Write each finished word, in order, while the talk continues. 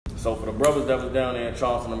So for the brothers that was down there in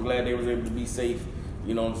Charleston, I'm glad they was able to be safe.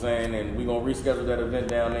 You know what I'm saying? And we're going to reschedule that event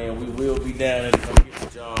down there, and we will be down there to come get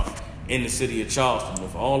with y'all in the city of Charleston.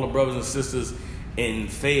 But for all the brothers and sisters in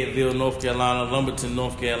Fayetteville, North Carolina, Lumberton,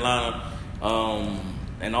 North Carolina,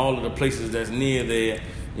 and all of the places that's near there, you know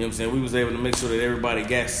what I'm saying? We was able to make sure that everybody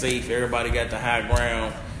got safe, everybody got the high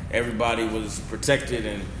ground, everybody was protected,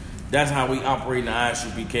 and that's how we operate in the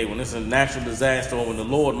ISUPK. When it's a natural disaster or when the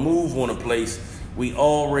Lord move on a place, we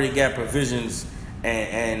already got provisions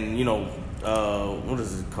and you know, what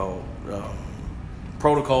is it called?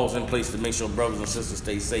 Protocols in place to make sure brothers and sisters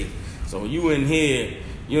stay safe. So when you in here,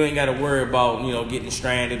 you ain't got to worry about, you know, getting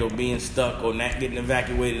stranded or being stuck or not getting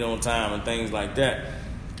evacuated on time and things like that.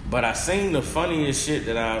 But I seen the funniest shit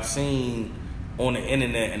that I've seen on the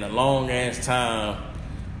internet in a long ass time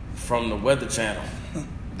from the Weather Channel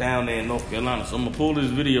down there in North Carolina. So I'm gonna pull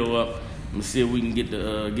this video up and see if we can get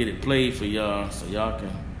it played for y'all so y'all can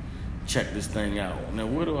check this thing out. Now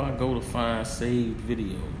where do I go to find saved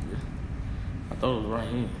videos? I thought it was right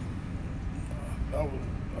here. I don't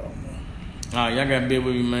know. Alright, y'all gotta bear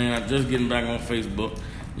with me, man. I'm just getting back on Facebook. You know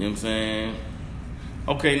what I'm saying?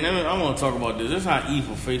 Okay, now I want to talk about this. This is how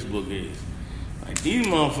evil Facebook is. Like, these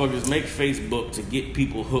motherfuckers make Facebook to get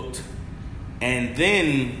people hooked, and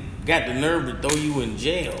then got the nerve to throw you in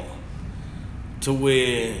jail. To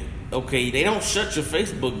where, okay, they don't shut your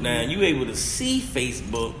Facebook down. You able to see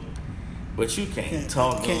Facebook, but you can't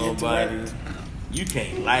talk to nobody. Interact. You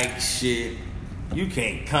can't like shit. You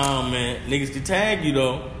can't comment. Niggas can tag you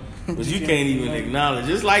though, but you can't even acknowledge.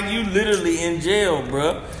 It's like you literally in jail,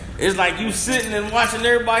 bruh. It's like you sitting and watching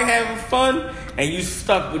everybody having fun, and you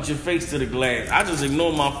stuck with your face to the glass. I just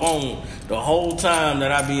ignore my phone the whole time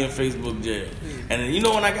that I be in Facebook jail. And then, you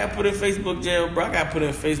know when I got put in Facebook jail, bro? I got put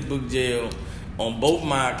in Facebook jail on both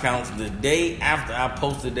my accounts the day after I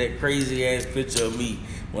posted that crazy ass picture of me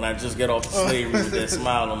when I just got off the slavery with that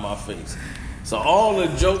smile on my face. So all the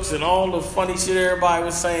jokes and all the funny shit everybody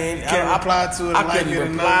was saying, I couldn't reply to it.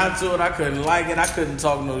 I couldn't like it. I couldn't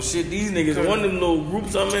talk no shit. These niggas, one of them little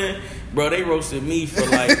groups I'm in, bro, they roasted me for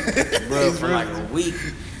like, bro, for like a week.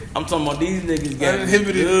 I'm talking about these niggas got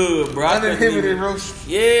good, bro. Uninhibited roast.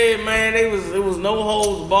 Yeah, man, it was no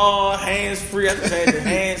holds barred, hands free. I just had the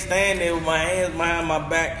hands stand there with my hands behind my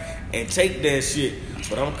back and take that shit.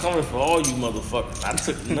 But I'm coming for all you motherfuckers. I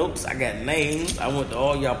took notes. I got names. I went to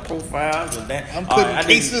all y'all profiles and that. I'm putting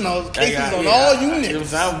cases on all you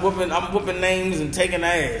niggas. I'm whooping names and taking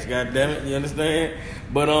ass. God damn it, you understand?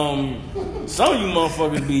 But some of you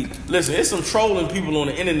motherfuckers be listen. It's some trolling people on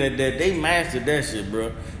the internet that they mastered that shit,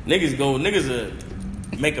 bro.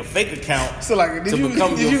 Niggas make a fake account so like, to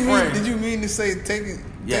become your friend. Did you mean to say taking?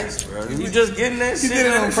 Yes, bro. You just getting that shit. You did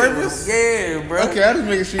it on purpose? Yeah, bro. Okay, I just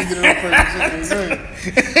making sure you did it on purpose.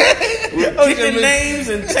 We're kicking names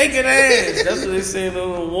and taking ass. That's what they say in the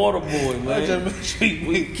little water boy, man.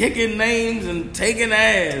 We kicking names and taking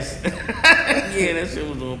ass. Yeah, that shit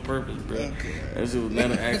was on purpose, bro. Okay. That shit was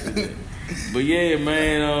not an accident. But yeah,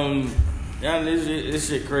 man, y'all, this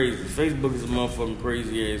shit crazy. Facebook is a motherfucking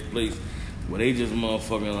crazy ass place where they just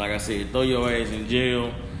motherfucking, like I said, throw your ass in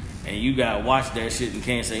jail. And you gotta watch that shit and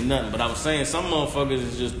can't say nothing. But I was saying some motherfuckers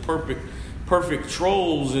is just perfect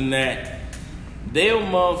trolls in that they'll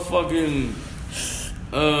motherfucking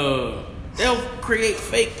they'll create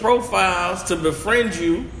fake profiles to befriend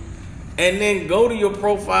you, and then go to your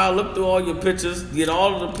profile, look through all your pictures, get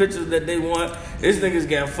all of the pictures that they want. These niggas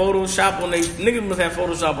got Photoshop on they niggas must have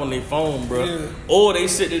Photoshop on their phone, bro, or they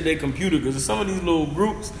sit at their computer because some of these little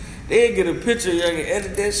groups. They'll get a picture, y'all can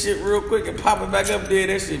edit that shit real quick and pop it back up there.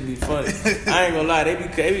 That shit be funny. I ain't gonna lie, they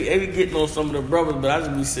be getting on some of the brothers, but I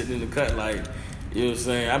just be sitting in the cut like, you know what I'm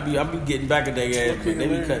saying? I be getting back at their ass, but they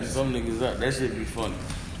be cutting some niggas up. That shit be funny.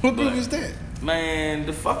 What group is that? Man,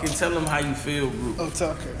 the fucking Tell Them How You Feel group. Oh,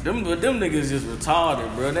 okay. Them niggas just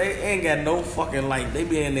retarded, bro. They ain't got no fucking like. They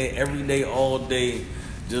be in there every day, all day,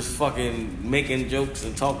 just fucking making jokes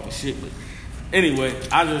and talking shit, but. Anyway,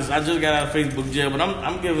 I just got out of Facebook jail, but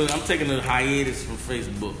I'm taking a hiatus from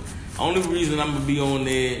Facebook. Only reason I'm gonna be on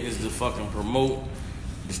there is to fucking promote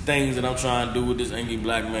the things that I'm trying to do with this Angry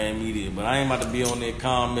Black Man Media. But I ain't about to be on there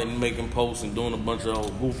commenting, making posts, and doing a bunch of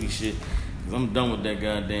old goofy shit. Cause I'm done with that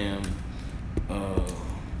goddamn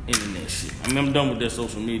internet shit. I mean, I'm done with that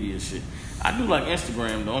social media shit. I do like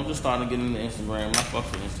Instagram though. I'm just starting to get into Instagram. I fuck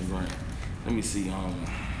with Instagram. Let me see. There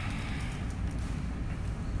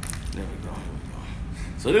we go.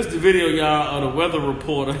 So this is the video, y'all, of the weather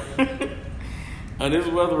reporter. This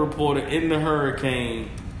weather reporter in the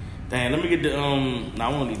hurricane. Damn, let me get the I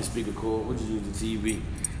won't need the speaker cord. We'll just use the TV.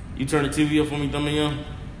 You turn the TV up for me, Dummy Young?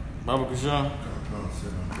 Baba Kashaw?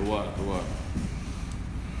 The what?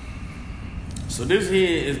 So this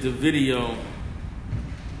here is the video.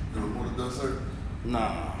 The reporter does, sir? Nah,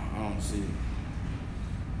 I don't see it.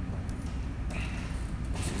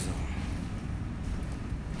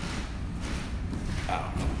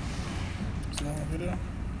 Video?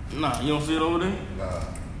 Nah, you don't see it over there? Nah.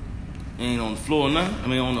 Ain't on the floor, nothing. I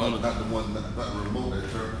mean, on the Not the one, not the remote that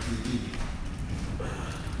turned TV.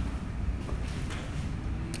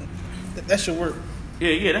 That should work.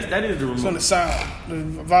 Yeah, that is the remote. It's on the side. The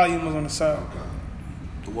volume is on the side. Okay.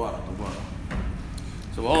 The water.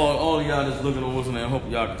 So all of y'all that's looking on what's in there, I hope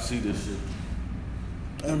y'all can see this shit.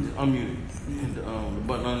 Unmute it. Hit the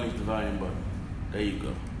button underneath the volume button. There you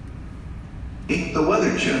go. The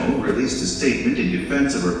Weather Channel released a statement in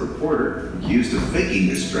defense of a reporter accused of faking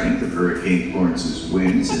the strength of Hurricane Florence's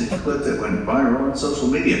winds in a clip that went viral on social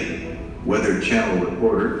media. Weather Channel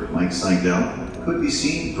reporter Mike Seidel could be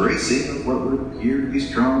seen bracing with what would appear to be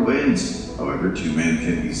strong winds. However, two men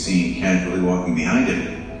can be seen casually walking behind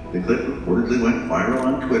him. The clip reportedly went viral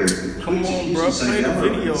on Twitter. Come on, bro, play the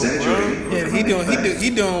video, bro. Yeah, he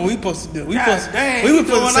doing what we supposed to do. We were supposed to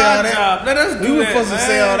say all that. Let us do we were that, supposed to man.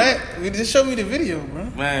 say all that. Just show me the video, bro.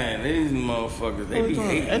 Man, these motherfuckers, they be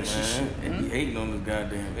hating, extra man. shit, They be hating on this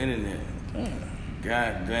goddamn internet.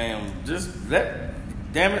 Goddamn,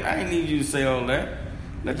 damn it, I ain't need you to say all that.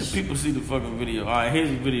 Let the people see the fucking video. All right, here's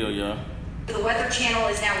the video, y'all. The Weather Channel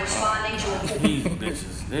is now responding to a... These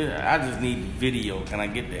bitches. I just need the video. Can I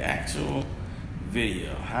get the actual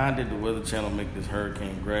video? How did the Weather Channel make this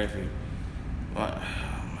hurricane graphic? What?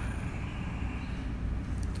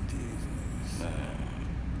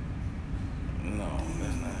 No,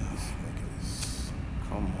 that's not.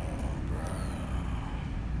 Come on,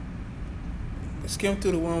 bro. Skim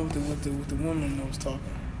through the one with the woman that was talking.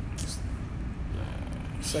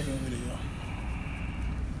 Second video.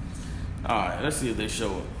 All right, let's see if they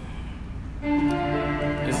show it.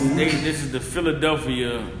 This is the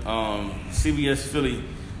Philadelphia CBS Philly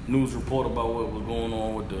news report about what was going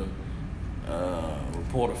on with the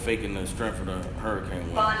reporter faking the strength of the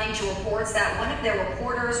hurricane wind. Responding to reports that one of their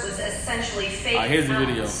reporters was essentially faking... All right, here's the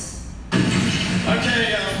video.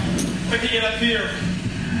 Okay, picking it up here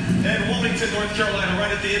in Wilmington, North Carolina,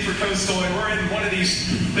 right at the Intracoastal, and we're in one of these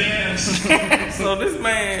bands. So this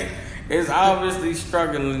man is obviously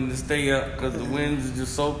struggling to stay up because the winds are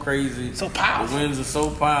just so crazy. So powerful. The winds are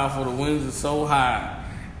so powerful. The winds are so high.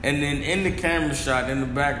 And then in the camera shot, in the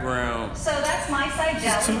background, So that's my side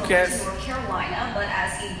down two in cats. North Carolina, but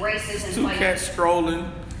as he braces and two cats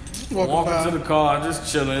strolling, walking to the car, just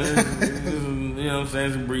chilling. You know what I'm saying?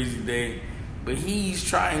 It's a breezy day. But he's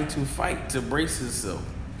trying to fight to brace himself.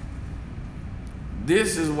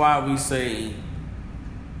 This is why we say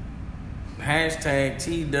hashtag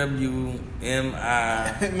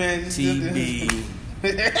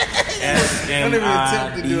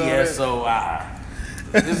TWMITBSMIDSOI.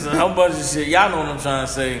 This is a whole bunch of shit. Y'all know what I'm trying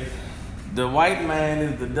to say. The white man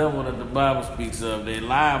is the devil that the Bible speaks of. They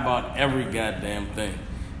lie about every goddamn thing.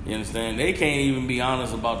 You understand? They can't even be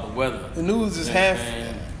honest about the weather. The news is half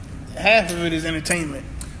of it is entertainment.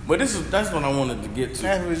 But that's what I wanted to get to.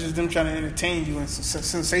 Half of it is just them trying to entertain you and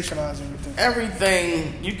sensationalize everything.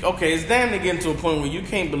 Everything it's damn near getting to a point where you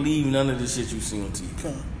can't believe none of the shit you see on TV.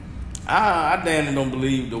 Okay. I damn near don't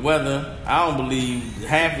believe the weather. I don't believe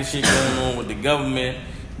half the shit going on with the government,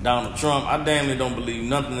 Donald Trump. I damn near don't believe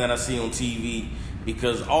nothing that I see on TV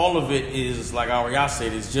because all of it is, like Ariel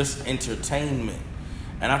said, it's just entertainment.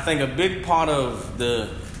 And I think a big part of the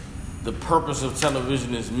purpose of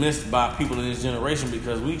television is missed by people in this generation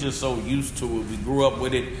because we just so used to it. We grew up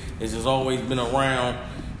with it. It's just always been around.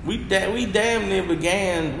 We've begun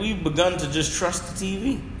to just trust the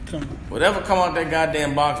TV. Whatever come out that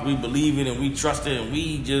goddamn box, we believe it and we trust it and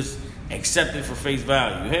we just accept it for face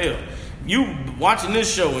value. Hell, you watching this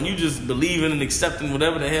show and you just believing and accepting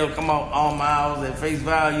whatever the hell come out all miles at face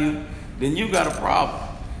value, then you got a problem.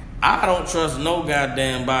 I don't trust no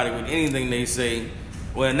goddamn body with anything they say.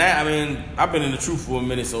 Well, now, I've been in the truth for a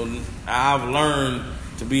minute, so I've learned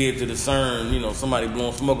to be able to discern, somebody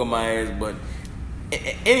blowing smoke on my ass, but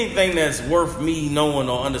anything that's worth me knowing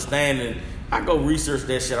or understanding, I go research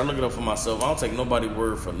that shit. I look it up for myself. I don't take nobody's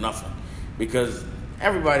word for nothing because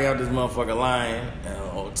everybody out this motherfucker lying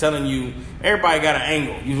or telling you, everybody got an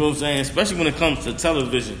angle, you know what I'm saying, especially when it comes to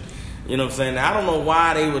television, you know what I'm saying. Now, I don't know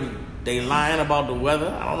why they lying about the weather.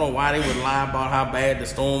 I don't know why they would lie about how bad the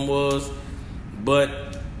storm was.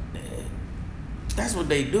 But that's what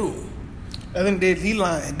they do. I think he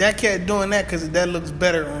lying. That cat doing that because that looks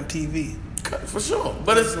better on TV. For sure.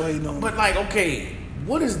 But okay,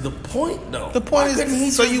 what is the point though? The point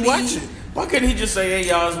is so you watch it. Why couldn't he just say, hey,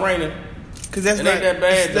 y'all, it's raining? Because that's It not ain't that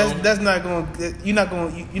bad, though. that's not going. You're not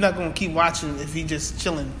going to keep watching if he just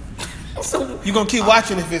chilling. You're gonna keep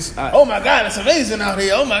watching if it's oh my god, it's amazing out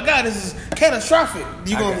here. Oh my god, this is catastrophic.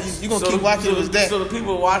 You're gonna keep watching if it's that. So the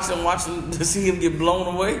people watching to see him get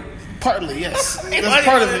blown away. Partly, yes. That's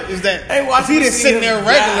part of it. Is that if he didn't sit there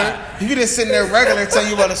regular, tell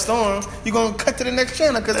you about a storm, you're gonna cut to the next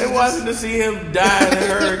channel because They watching to see him die in a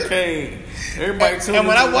hurricane. Everybody tuning and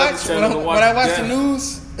when to I the watch Weather the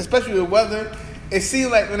news, especially with weather, it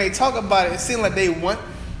seems like when they talk about it seems like they want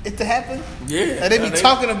it to happen. Yeah, like they be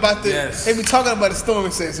talking about yes. They be talking about the storm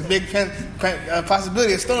and say it's a big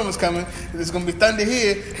possibility a storm is coming. There's gonna be thunder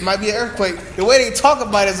here. It might be an earthquake. The way they talk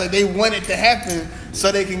about it is like they want it to happen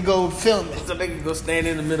so they can go film it. So they can go stand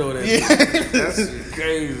in the middle of that. Yeah, that's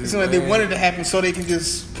crazy. It's like they want it to happen so they can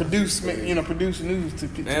just produce news to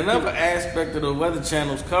people. And another aspect of the Weather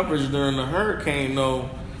Channel's coverage during the hurricane, though,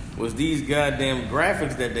 was these goddamn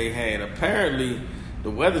graphics that they had. Apparently, the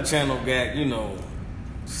Weather Channel got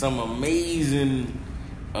some amazing,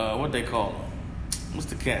 what they call them? What's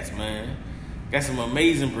the cats, man? Got some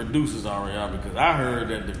amazing producers already, because I heard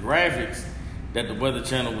that the graphics that the Weather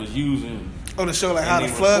Channel was using. Oh, to show like how the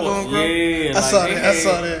flood going to grow? Yeah. I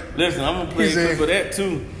saw that. Listen, I'm going to play a clip of that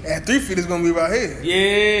too. At 3 feet it's going to be about here.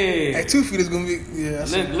 Yeah. At 2 feet it's going to be, yeah.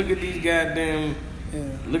 Look at these goddamn... Yeah.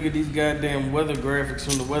 Look at these goddamn weather graphics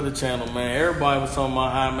from the Weather Channel, man. Everybody was talking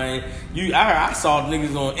about how, man. I saw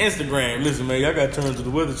niggas on Instagram. Listen, man, y'all got to turn to the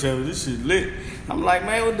Weather Channel. This shit lit. I'm like,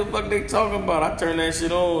 man, what the fuck they talking about? I turned that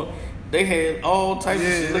shit on. They had all types of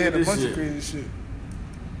shit. They had a bunch of crazy shit.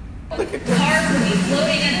 Look at the car could be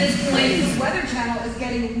floating at this point. The Weather Channel is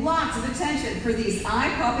getting lots of attention for these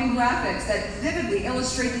eye-popping graphics that vividly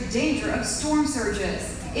illustrate the danger of storm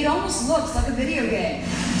surges. It almost looks like a video game.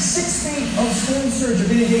 6 feet of storm surge are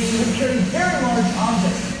being engaged with carrying very large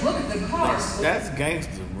objects. Look at the cars. That's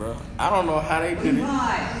gangster, bro. I don't know how they did it.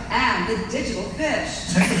 And the digital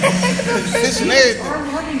fish. Fish and everything. Are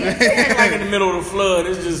loving it. Like in the middle of the flood,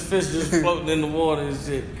 it's just fish just floating in the water and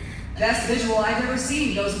shit. Best visual I've ever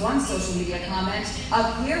seen, goes one social media comment.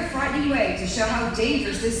 A clear, frightening way to show how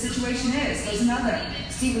dangerous this situation is, goes another.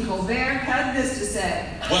 Stephen Colbert had this to say.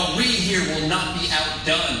 Well, we here will not be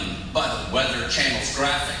outdone by the Weather Channel's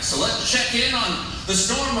graphics. So let's check in on the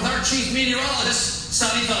storm with our chief meteorologist,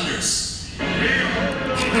 Sonny Thunders.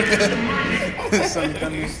 Sonny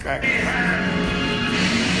Thunders.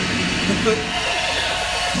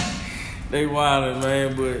 They wildin',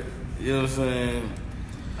 man, but you know what I'm saying?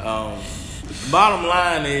 Bottom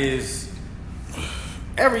line is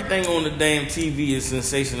everything on the damn TV is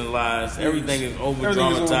sensationalized. Everything is over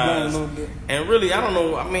dramatized. And really, I don't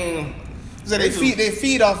know. I mean, so they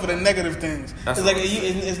feed off of the negative things. It's like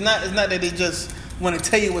it's not that they just want to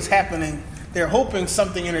tell you what's happening. They're hoping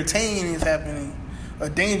something entertaining is happening or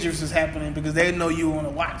dangerous is happening because they know you want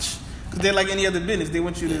to watch. Because they're like any other business. They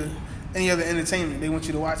want you to any other entertainment. They want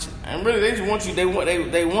you to watch it. And really, they just want you. They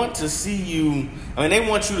want to see you. I mean, they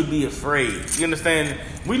want you to be afraid. You understand?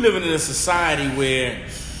 We live in a society where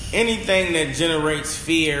anything that generates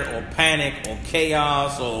fear or panic or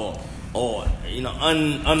chaos or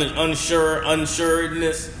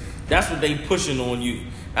unsuredness, that's what they pushing on you.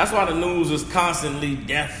 That's why the news is constantly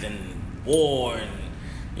death and war and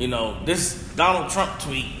this Donald Trump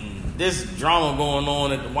tweet and this drama going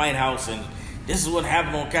on at the White House and this is what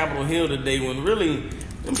happened on Capitol Hill today, when really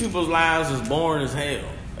them people's lives is boring as hell.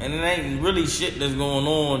 And it ain't really shit that's going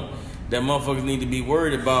on that motherfuckers need to be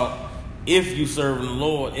worried about if you serving the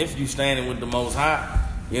Lord, if you standing with the Most High.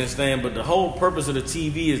 You understand? But the whole purpose of the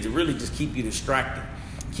TV is to really just keep you distracted,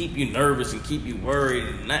 keep you nervous and keep you worried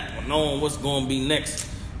and not knowing what's going to be next.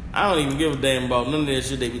 I don't even give a damn about none of that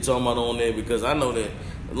shit they be talking about on there, because I know that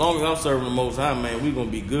as long as I'm serving the Most High, man, we going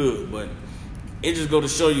to be good. But it just go to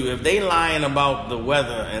show you, if they lying about the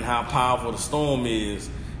weather and how powerful the storm is,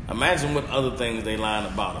 imagine what other things they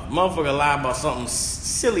lying about. If a motherfucker lie about something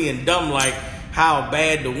silly and dumb like how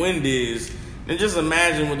bad the wind is, then just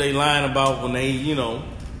imagine what they lying about when they,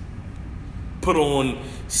 put on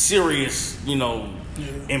serious,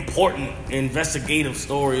 important investigative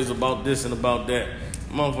stories about this and about that.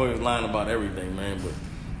 Motherfuckers lying about everything, man. But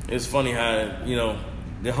it's funny how,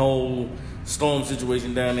 the whole storm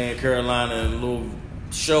situation down there in Carolina and little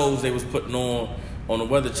shows they was putting on the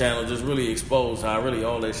Weather Channel just really exposed how really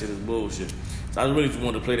all that shit is bullshit. So I really just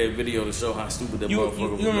wanted to play that video to show how stupid that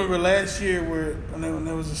motherfucker was. You remember last year when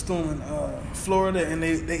there was a storm in Florida and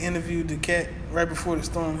they interviewed the cat right before the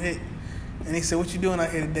storm hit, And he said, "What you doing out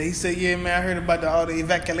here today?" He said, "Yeah, man, I heard about all the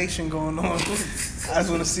evacuation going on. I just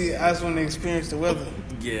want to experience the weather."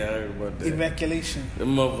 Yeah, I heard about that. Evacuation.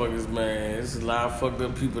 Them motherfuckers, man. There's a lot of fucked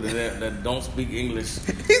up people that don't speak English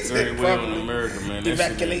said very well in probably. America, man.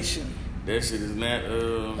 Evacuation. That shit is not. A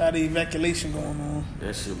lot of evacuation going on.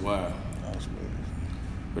 That shit wild. That was crazy.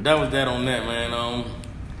 But that was that on that, man.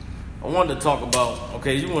 I wanted to talk about.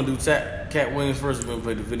 Okay, you want to do Cat Williams first? We're gonna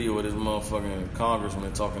play the video of this motherfucking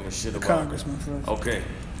congressman talking this shit about. Congressman first. Okay,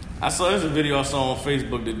 there's a video I saw on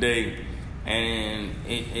Facebook today, and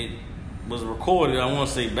it was recorded. I want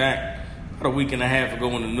to say back about a week and a half ago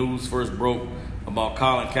when the news first broke about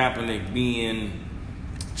Colin Kaepernick being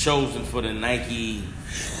chosen for the Nike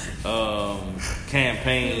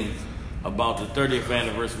campaign about the 30th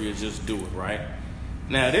anniversary of Just Do It. Right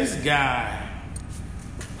now, this guy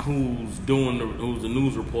who's the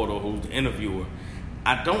news reporter, who's the interviewer,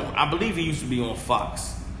 I believe he used to be on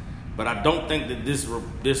Fox, but I don't think that this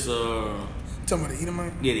Talking about the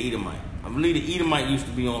Edomite? Yeah, the Edomite. I believe the Edomite used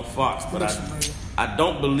to be on Fox, but I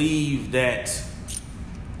don't believe that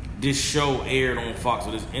this show aired on Fox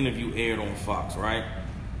or this interview aired on Fox, right?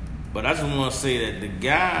 But I just want to say that the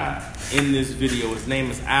guy in this video, his name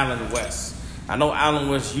is Alan West. I know Alan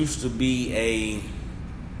West used to be a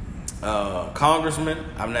congressman.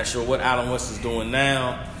 I'm not sure what Alan West is doing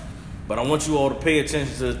now, but I want you all to pay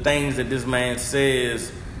attention to the things that this man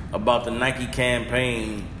says about the Nike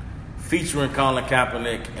campaign featuring Colin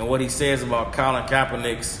Kaepernick and what he says about Colin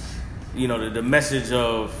Kaepernick's, the message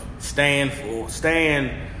of stand for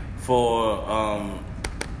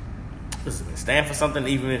something,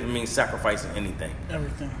 even if it means sacrificing anything.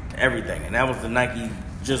 Everything. And that was the Nike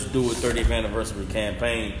Just Do It 30th anniversary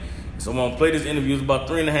campaign. So I'm going to play this interview. It's about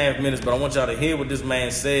 3.5 minutes, but I want y'all to hear what this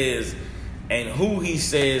man says and who he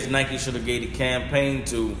says Nike should have gave the campaign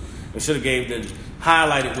to. It should have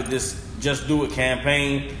highlighted with this Just Do It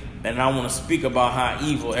campaign. And I want to speak about how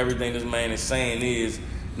evil everything this man is saying is,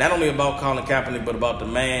 not only about Colin Kaepernick, but about the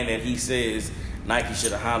man that he says Nike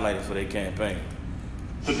should have highlighted for their campaign.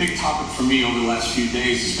 The big topic for me over the last few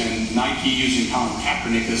days has been Nike using Colin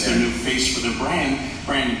Kaepernick as their new face for their brand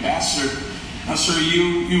ambassador. Now, sir,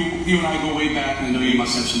 you and I go way back, and I know you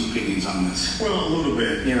must have some opinions on this. Well, a little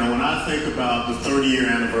bit. When I think about the 30-year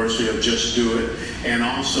anniversary of Just Do It, and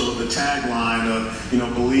also the tagline of,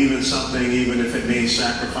 believe in something even if it means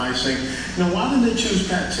sacrificing, why didn't they choose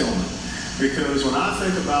Pat Tillman? Because when I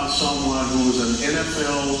think about someone who was an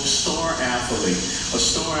NFL star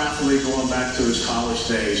athlete going back to his college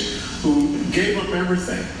days, who gave up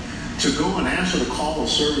everything to go and answer the call of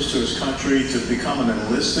service to his country, to become an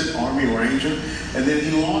enlisted Army Ranger, and then he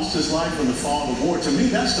lost his life in the fog of war. To me,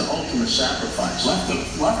 that's the ultimate sacrifice. Left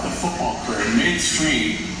the football career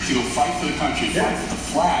midstream to go fight for the country, fight for the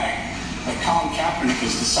flag. That Colin Kaepernick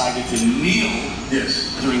has decided to kneel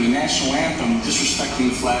during the national anthem, disrespecting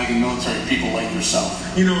the flag and military people like yourself.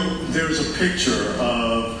 There's a picture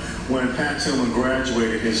of when Pat Tillman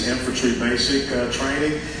graduated his infantry basic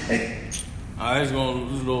training. Alright, this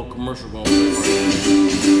little commercial going on.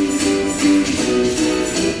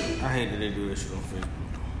 I hate that they do this shit on Facebook.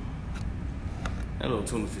 That little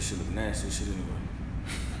tuna fish shit look nasty shit anyway.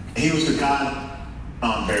 He was the guidon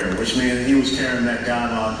bearer, which means he was carrying that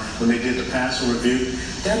guidon when they did the passer review.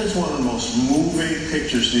 That is one of the most moving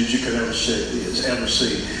pictures that you could ever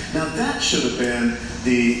see. Now that should have been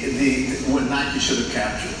what Nike should have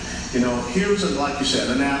captured. Here's, like you said,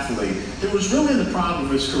 an athlete that was really in the prime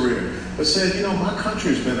of his career, but said, my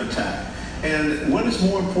country's been attacked. And what is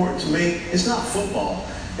more important to me is not football.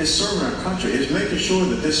 It's serving our country. It's making sure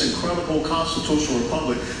that this incredible constitutional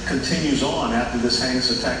republic continues on after this heinous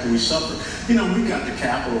attack that we suffered. We've got the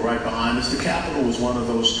Capitol right behind us. The Capitol was one of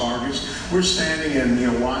those targets. We're standing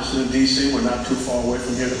in, Washington, D.C. We're not too far away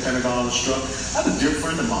from here. The Pentagon was struck. I have a dear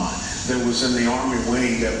friend of mine that was in the Army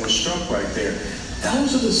wing that was struck right there.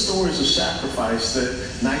 Those are the stories of sacrifice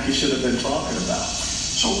that Nike should have been talking about.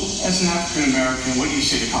 So, as an African-American, what do you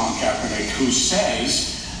say to Colin Kaepernick, who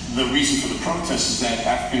says the reason for the protest is that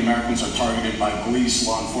African-Americans are targeted by police,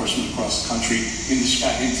 law enforcement across the country in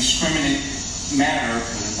indiscriminate manner,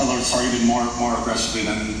 although it's targeted more aggressively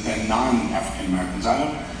than non-African-Americans?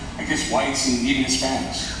 I guess whites and even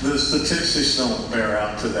Hispanics. The statistics don't bear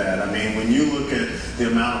out to that. When you look at the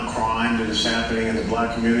amount of crime that is happening in the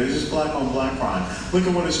black community, it's black on black crime. Look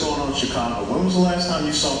at what is going on in Chicago. When was the last time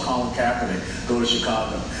you saw Colin Kaepernick go to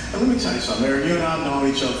Chicago? And let me tell you something, Eric, you and I have known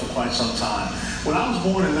each other for quite some time. When I was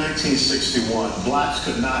born in 1961, blacks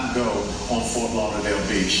could not go on Fort Lauderdale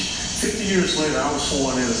Beach. 50 years later, I was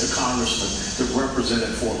sworn in as a congressman that represented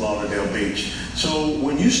Fort Lauderdale Beach. So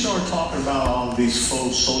when you start talking about all these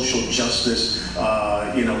faux social justice,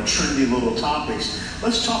 trendy little topics,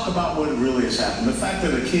 let's talk about what really has happened. The fact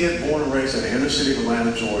that a kid born and raised in the inner city of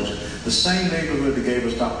Atlanta, Georgia, the same neighborhood that gave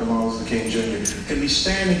us Dr. Martin Luther King Jr., can be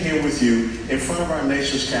standing here with you in front of our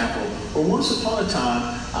nation's capital, where once upon a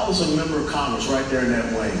time, I was a member of Congress right there in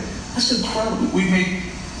that wing. That's incredible. We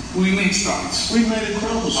made strides. We've made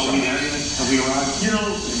incredible strides. Are we there yet? Have we arrived?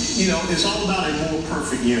 It's all about a more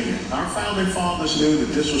perfect union. Our founding fathers knew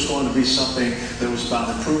that this was going to be something that was about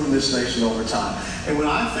improving this nation over time. And when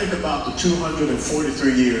I think about the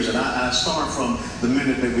 243 years, and I start from the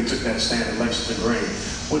minute that we took that stand at Lexington Green,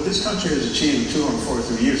 what this country has achieved in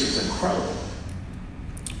 243 years is incredible.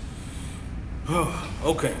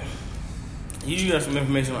 Okay. You got some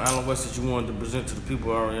information on Allen West that you wanted to present to the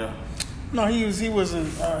people, Ariel? No, he was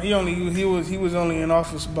only in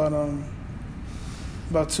office about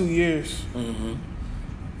 2 years. Mm-hmm.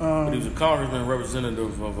 But he was a congressman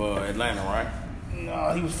representative of Atlanta, right?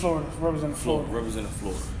 No, he was representing Florida. Representing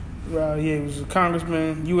Florida. He was a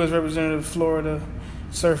congressman, U.S. representative of Florida,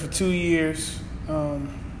 served for 2 years.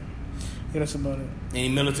 That's about it. Any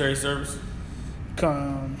military service?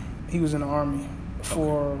 He was in the Army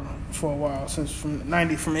for a while,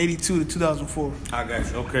 from 82 to 2004. I got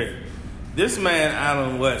you. Okay. This man,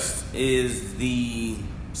 Allen West, is the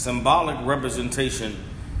symbolic representation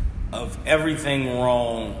of everything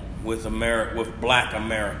wrong with Black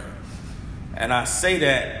America. And I say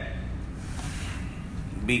that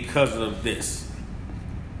because of this.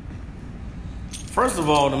 First of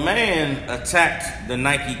all, the man attacked the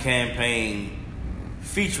Nike campaign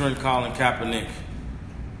featuring Colin Kaepernick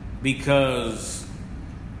because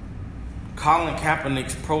Colin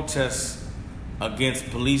Kaepernick's protests against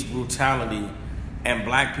police brutality and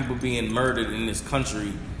black people being murdered in this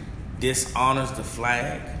country dishonors the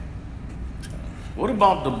flag. What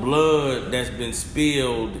about the blood that's been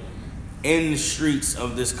spilled in the streets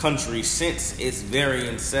of this country since its very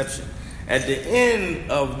inception? At the end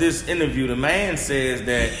of this interview, the man says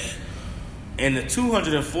that in the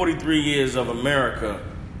 243 years of America,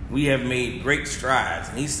 we have made great strides.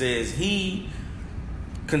 And he says he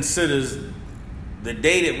considers the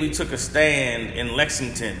day that we took a stand in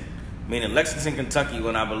Lexington, Kentucky,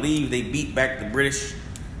 when I believe they beat back the British,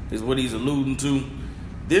 is what he's alluding to.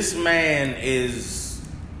 This man is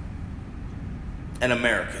an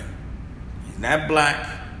American. He's not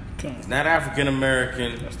black. He's not African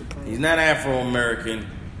American. He's not Afro American.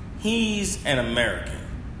 He's an American.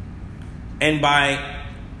 And by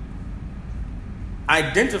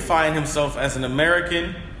identifying himself as an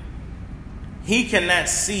American, he cannot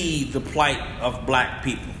see the plight of black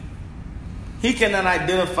people. He cannot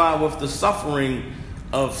identify with the suffering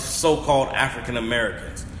of so-called African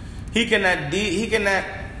Americans. He cannot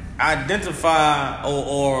identify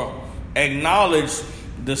or acknowledge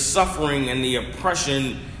the suffering and the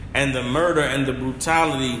oppression and the murder and the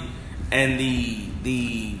brutality and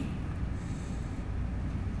the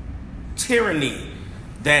tyranny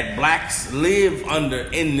that blacks live under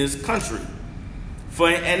in this country.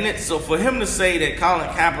 So for him to say that Colin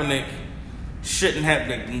Kaepernick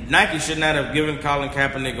Nike should not have given Colin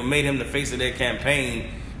Kaepernick or made him the face of their campaign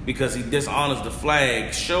because he dishonors the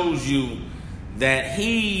flag shows you that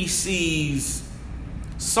he sees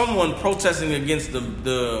someone protesting against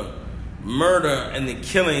the murder and the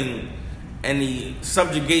killing and the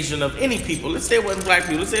subjugation of any people. Let's say it wasn't black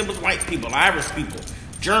people. Let's say it was white people, Irish people,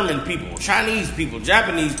 German people, Chinese people,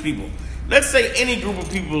 Japanese people. Let's say any group of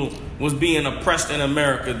people was being oppressed in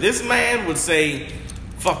America. This man would say,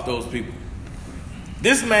 fuck those people.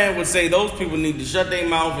 This man would say those people need to shut their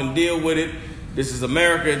mouth and deal with it. This is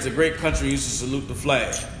America. It's a great country. You should salute the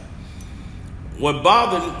flag. That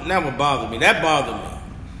bothered me.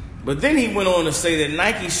 But then he went on to say that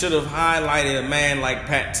Nike should have highlighted a man like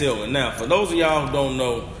Pat Tillman. Now, for those of y'all who don't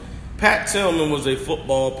know, Pat Tillman was a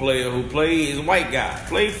football player who he's a white guy,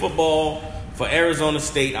 played football for Arizona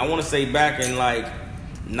State, I want to say back in like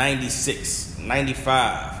 96,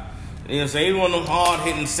 95. You know what I'm saying? He was one of them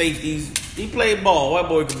hard-hitting safeties. He played ball. White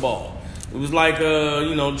boy could ball. It was like,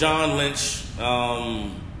 John Lynch.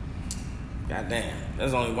 Goddamn.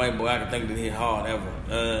 That's the only white boy I can think that hit hard ever.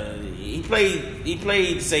 He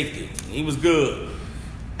played safety. He was good.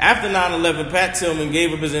 After 9/11, Pat Tillman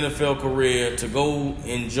gave up his NFL career to go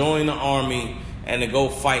and join the Army and to go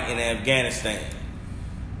fight in Afghanistan.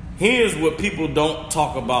 Here's what people don't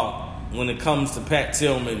talk about when it comes to Pat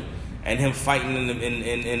Tillman and him fighting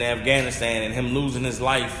in Afghanistan and him losing his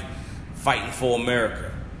life fighting for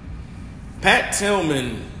America. Pat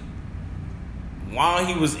Tillman, while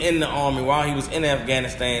he was in the army, while he was in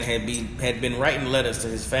Afghanistan, had been writing letters to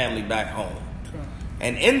his family back home.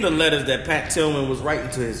 And in the letters that Pat Tillman was writing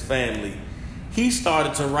to his family, he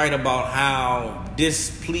started to write about how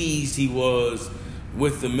displeased he was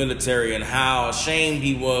with the military and how ashamed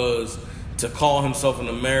he was to call himself an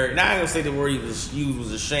American. Now, I ain't gonna say the word he was used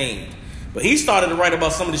was ashamed, but he started to write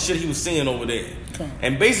about some of the shit he was seeing over there.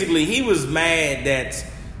 And basically, he was mad that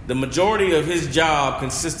the majority of his job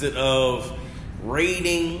consisted of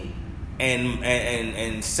raiding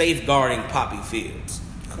and safeguarding poppy fields.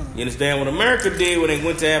 You understand? What America did when they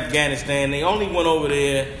went to Afghanistan, they only went over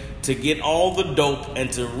there to get all the dope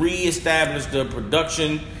and to reestablish the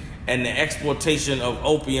production and the exploitation of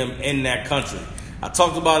opium in that country. I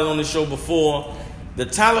talked about it on the show before. The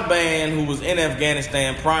Taliban, who was in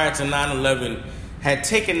Afghanistan prior to 9/11, had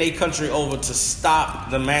taken their country over to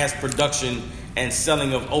stop the mass production and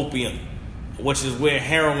selling of opium, which is where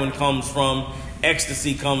heroin comes from,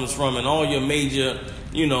 ecstasy comes from, and all your major,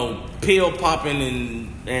 pill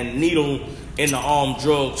popping and needle in the arm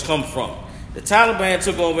drugs come from. The Taliban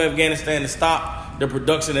took over Afghanistan to stop the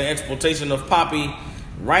production and exploitation of poppy.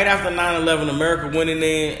 Right after 9/11, America went in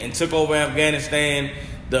there and took over Afghanistan.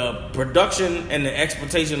 The production and the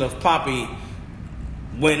exploitation of poppy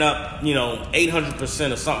went up,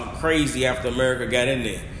 800% or something crazy after America got in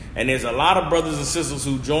there. And there's a lot of brothers and sisters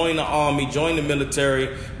who joined the army, joined the military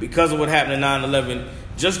because of what happened in 9/11,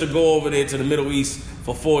 just to go over there to the Middle East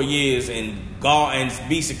for 4 years and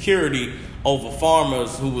be security over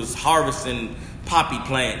farmers who was harvesting poppy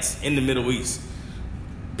plants in the Middle East.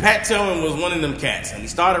 Pat Tillman was one of them cats, and he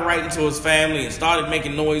started writing to his family and started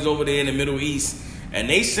making noise over there in the Middle East. And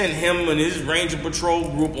they sent him and his Ranger Patrol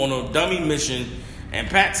group on a dummy mission, and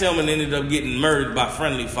Pat Tillman ended up getting murdered by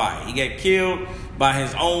friendly fire. He got killed by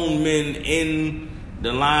his own men in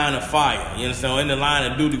the line of fire, you understand, in the line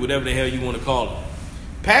of duty, whatever the hell you want to call it.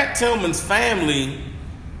 Pat Tillman's family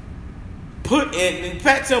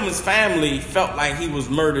felt like he was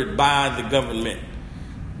murdered by the government.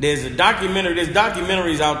 There's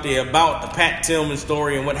documentaries out there about the Pat Tillman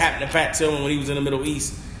story and what happened to Pat Tillman when he was in the Middle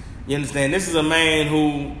East. You understand? This is a man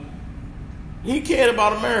who, he cared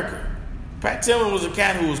about America. Pat Tillman was a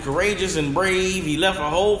cat who was courageous and brave. He left a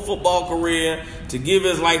whole football career to give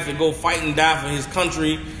his life to go fight and die for his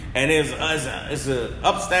country. And it's an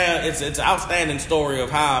outstanding story of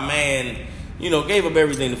how a man, gave up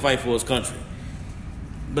everything to fight for his country.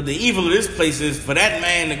 But the evil of this place is for that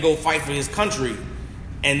man to go fight for his country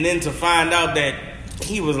and then to find out that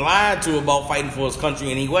he was lied to about fighting for his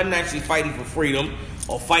country and he wasn't actually fighting for freedom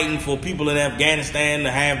or fighting for people in Afghanistan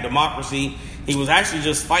to have democracy. He was actually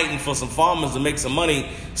just fighting for some farmers to make some money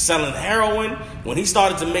selling heroin. When he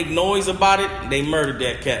started to make noise about it, they murdered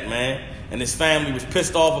that cat, man. And his family was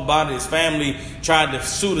pissed off about it. His family tried to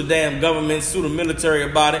sue the damn government, sue the military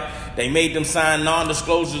about it. They made them sign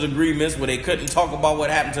non-disclosure agreements where they couldn't talk about what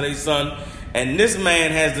happened to their son. And this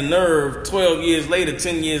man has the nerve 12 years later,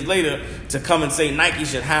 10 years later, to come and say Nike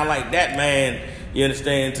should highlight that man, you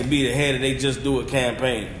understand, to be the head of they Just Do It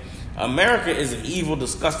campaign. America is an evil,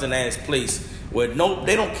 disgusting ass place where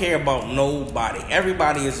they don't care about nobody.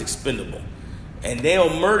 Everybody is expendable. And they'll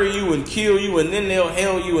murder you and kill you, and then they'll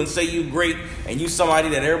hail you and say you great and you somebody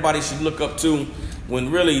that everybody should look up to, when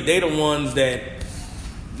really they the ones that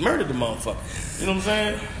murdered the motherfucker. You know what I'm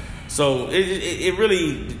saying? So it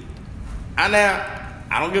really, I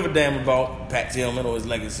don't give a damn about Pat Tillman or his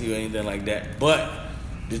legacy or anything like that. But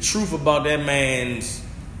the truth about that man's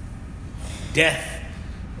death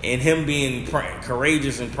and him being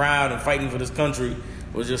courageous and proud and fighting for this country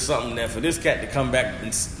was just something that for this cat to come back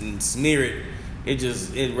and smear it,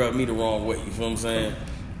 it rubbed me the wrong way. You feel what I'm saying?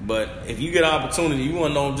 But if you get an opportunity, you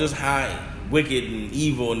want to know just how wicked and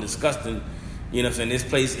evil and disgusting, you know what I'm saying, this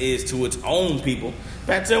place is to its own people.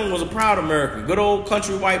 Pat Tillman was a proud American, good old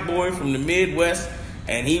country white boy from the Midwest,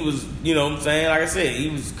 and he was, you know what I'm saying, like I said, he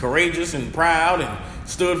was courageous and proud and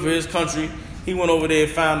stood for his country. He went over there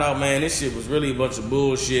and found out, man, this shit was really a bunch of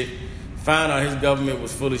bullshit. Found out his government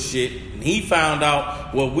was full of shit. And he found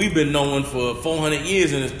out what we've been knowing for 400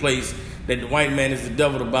 years in this place, that the white man is the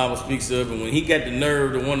devil the Bible speaks of. And when he got the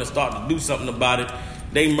nerve to want to start to do something about it,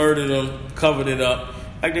 they murdered him, covered it up,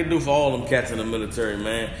 like they do for all them cats in the military,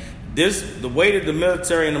 man. The way that the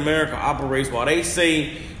military in America operates, while they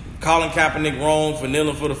say Colin Kaepernick wrong for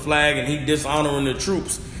kneeling for the flag and he dishonoring the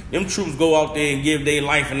troops, them troops go out there and give their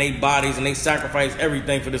life and their bodies and they sacrifice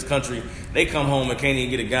everything for this country. They come home and can't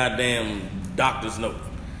even get a goddamn doctor's note.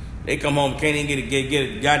 They come home and can't even get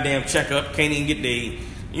a goddamn checkup. Can't even get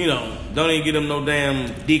don't even get them no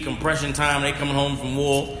damn decompression time. They coming home from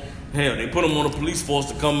war. Hell, they put them on a police force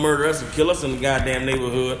to come murder us and kill us in the goddamn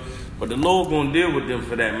neighborhood. But the Lord gonna deal with them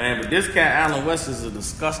for that, man. But this cat, Allen West, is a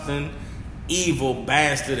disgusting, evil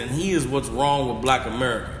bastard, and he is what's wrong with black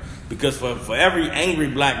America. Because for every angry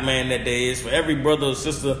black man that there is, for every brother or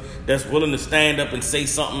sister that's willing to stand up and say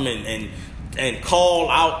something and call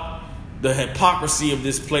out the hypocrisy of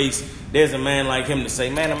this place, there's a man like him to say,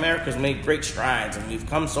 man, America's made great strides and we've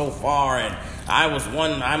come so far, and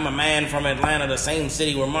I'm a man from Atlanta, the same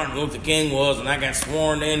city where Martin Luther King was, and I got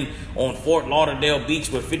sworn in on Fort Lauderdale Beach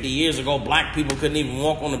where 50 years ago black people couldn't even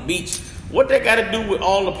walk on the beach. What that got to do with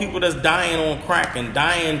all the people that's dying on crack and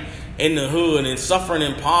dying in the hood and suffering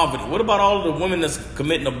in poverty? What about all of the women that's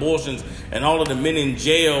committing abortions and all of the men in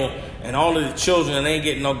jail and all of the children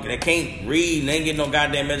that can't read and ain't getting no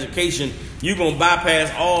goddamn education? You gonna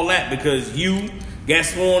bypass all that because you got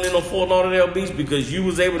sworn in on Fort Lauderdale Beach, because you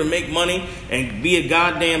was able to make money and be a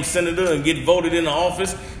goddamn senator and get voted into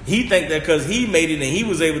office? He think that because he made it and he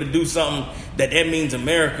was able to do something that means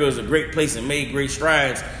America is a great place and made great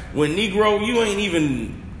strides. When Negro, you ain't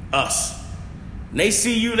even us. They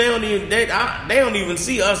see you, they don't even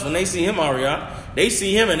see us when they see him, Ariana. They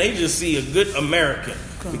see him and they just see a good American.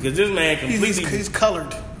 Because this man completely... He's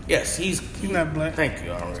colored. Yes, he's not black. Thank you,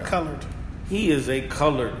 Ariana. He's colored. He is a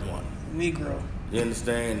colored one. Negro. You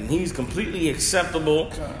understand? He's completely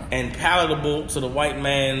acceptable and palatable to the white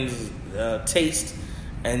man's taste.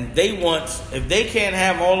 And they want, if they can't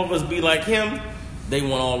have all of us be like him, they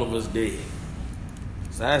want all of us dead.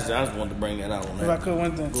 So I just wanted to bring that out on that. If I could,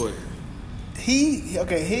 one thing. Go ahead.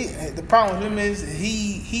 The problem with him is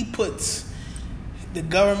he puts the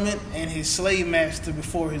government and his slave master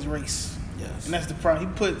before his race. Yes. And that's the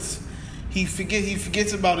problem. He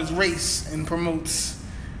forgets about his race and promotes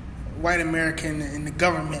white American and the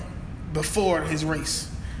government before his race.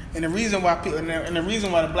 And the reason why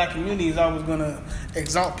the black community is always going to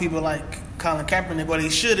exalt people like Colin Kaepernick, or they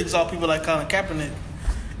should exalt people like Colin Kaepernick,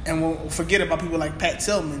 and will forget about people like Pat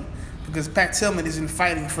Tillman, because Pat Tillman isn't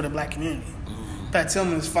fighting for the black community. Pat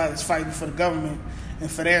Tillman is fighting for the government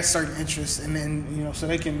and for their certain interests, and then so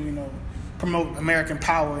they can promote American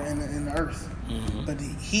power in the earth. Mm-hmm.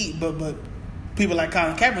 But people like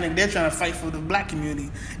Colin Kaepernick, they're trying to fight for the black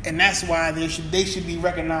community, and that's why they should be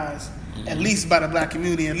recognized. Mm-hmm. At least by the black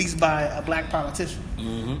community, at least by a black politician.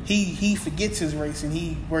 Mm-hmm. He forgets his race and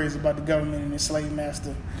he worries about the government and his slave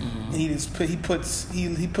master. Mm-hmm. And he puts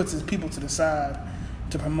his people to the side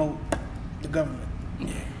to promote the government.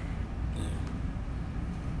 Yeah.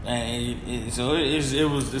 And so it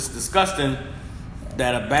was just disgusting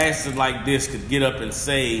that a bastard like this could get up and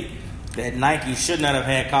say that Nike should not have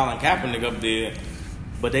had Colin Kaepernick up there,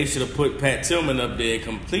 but they should have put Pat Tillman up there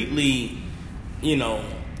completely,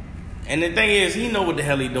 And the thing is, he know what the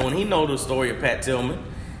hell he doing. He know the story of Pat Tillman.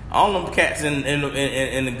 All them cats in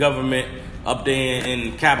the government up there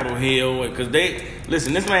in Capitol Hill, because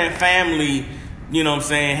this man family,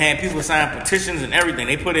 had people sign petitions and everything.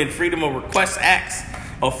 They put in Freedom of Request Acts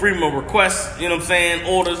or Freedom of Request,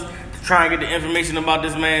 orders to try and get the information about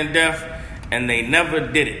this man's death, and they never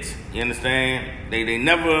did it. You understand? They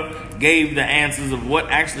never gave the answers of what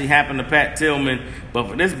actually happened to Pat Tillman. But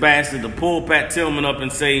for this bastard to pull Pat Tillman up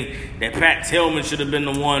and say that Pat Tillman should have been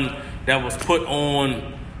the one that was put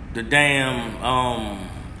on the damn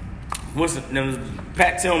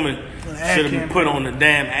Pat Tillman should have been put on the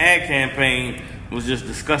damn ad campaign was just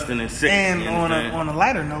disgusting and sick. And on a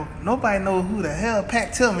lighter note, nobody knows who the hell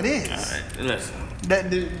Pat Tillman is. All right, listen.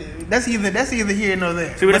 That's either here nor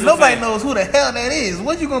there. See, but nobody knows who the hell that is.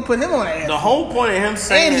 What you gonna put him on that? The whole point of him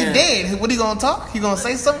saying, and he dead. What he gonna talk? He gonna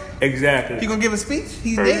say something? Exactly. He gonna give a speech?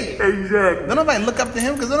 He's dead. Exactly. Don't nobody look up to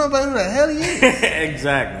him because don't nobody know who the hell he is.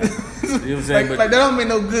 Exactly. You know what I'm saying? Like that don't make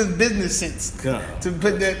no good business sense to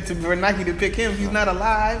put that for Nike to pick him. He's not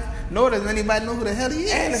alive. Nor does anybody know who the hell he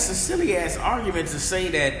is. And it's a silly ass argument to say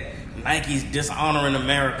that Nike's dishonoring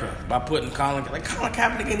America by putting Colin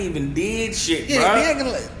Kaepernick ain't even did shit, bro.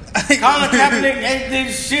 Colin Kaepernick ain't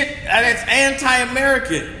did shit that's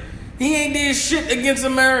anti-American. He ain't did shit against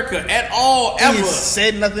America at all, ever. He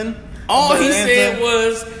said nothing. All he said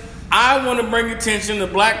was, I want to bring attention to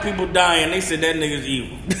black people dying. They said that nigga's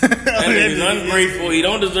evil. That nigga's ungrateful. He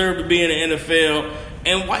don't deserve to be in the NFL.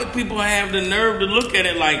 And white people have the nerve to look at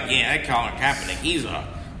it like, yeah, that Colin Kaepernick, he's a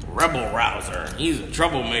rebel rouser. He's a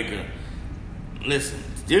troublemaker. Listen,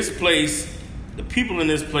 this place, the people in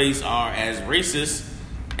this place are as racist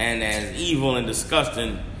and as evil and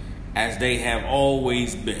disgusting as they have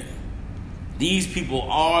always been. These people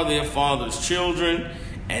are their father's children,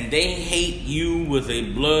 and they hate you with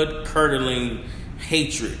a blood-curdling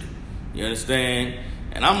hatred. You understand?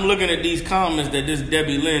 And I'm looking at these comments that this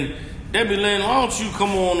Debbie Lynn Debbie Lynn, why don't you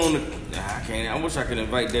come on the... I can't. I wish I could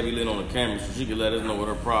invite Debbie Lynn on the camera so she could let us know what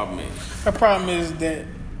her problem is. Her problem is that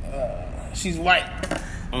she's white.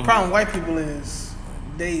 The problem with white people is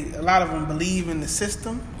a lot of them believe in the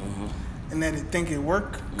system and that they think it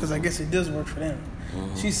work because I guess it does work for them.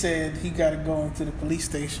 She said he got to go into the police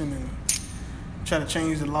station and try to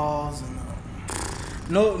change the laws, and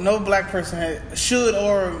no black person should,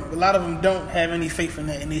 or a lot of them don't have any faith in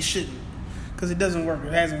that, and they shouldn't because it doesn't work.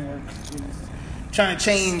 It hasn't worked. Trying to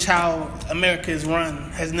change how America is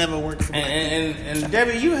run has never worked for me. And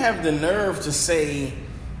Debbie, you have the nerve to say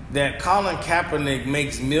that Colin Kaepernick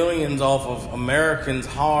makes millions off of Americans'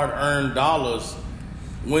 hard-earned dollars.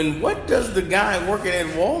 When what does the guy working at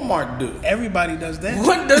Walmart do? Everybody does that.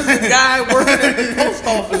 What does the guy working at the post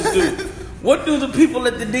office do? What do the people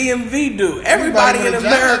at the DMV do? Everybody in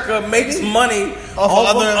America makes money off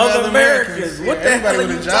of other Americans. Yeah, what the hell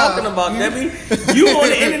are you talking about, Debbie? You on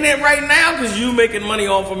the internet right now because you making money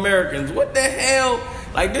off Americans. What the hell?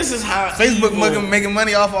 Like, this is how Facebook making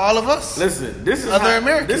money off of all of us. Listen, this is other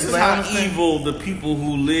Americans. This is how evil the people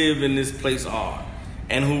who live in this place are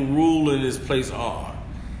and who rule in this place are.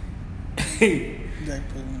 They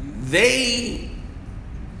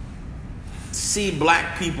see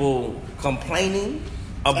black people complaining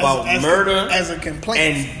about murder as a complaint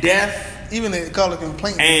and death, even they call it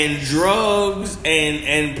complaint, and drugs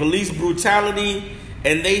and police brutality,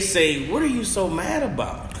 and they say, "What are you so mad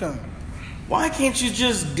about? Why can't you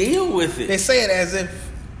just deal with it?" They say it as if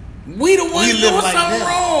we the ones doing like something them.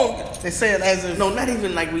 Wrong. They say it as if not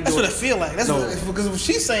even like we. That's do what it feel like. That's because what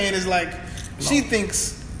she's saying is like she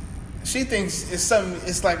thinks it's something.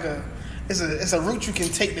 It's like it's a route you can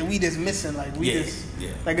take that we just missing. Like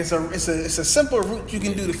like it's a simple route you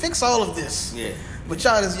can do to fix all of this. Yeah. But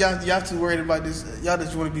y'all too worried about this. Y'all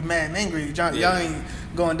just want to be mad and angry. Y'all ain't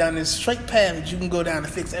going down this straight path that you can go down to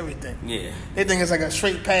fix everything. Yeah. They think it's like a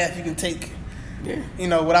straight path you can take.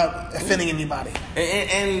 Yeah. Without offending anybody.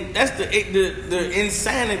 And that's the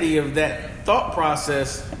insanity of that thought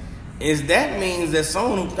process. Is that means that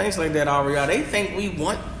someone who thinks like that, Ariel, they think we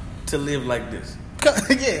want to live like this.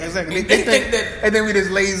 Yeah, exactly. They think we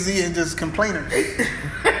just lazy and just complainers.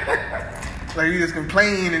 Like we just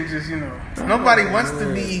complain and just nobody wants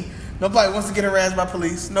to get harassed by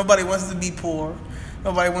police. Nobody wants to be poor.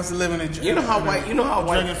 Nobody wants to live in a drug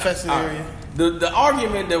infested area. The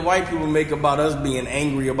argument that white people make about us being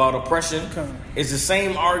angry about oppression is the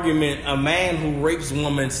same argument a man who rapes a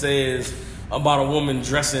woman says about a woman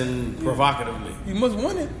dressing provocatively. You must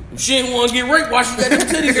want it. If she ain't want to get raped, why she got them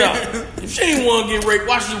titties out? If she ain't want to get raped,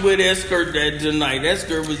 why she wear that skirt that tonight? That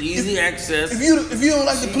skirt was easy access. If you don't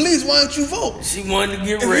like the police, why don't you vote? She wanted to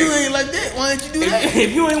get raped. If you ain't like that, why don't you do that?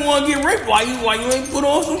 If you ain't want to get raped, why you ain't put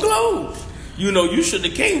on some clothes? You should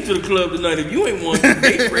have came to the club tonight. If you ain't want to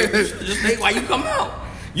get raped, you should just stay while you come out.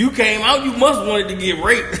 You came out, you must wanted to get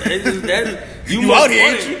raped. You out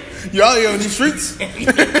here, ain't you? You out here on these streets. You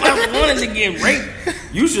must wanted to get raped.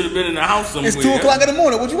 You should have been in the house somewhere. It's 2:00 in the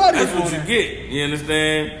morning. What you out here for? That's what you get. You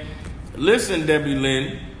understand? Listen, Debbie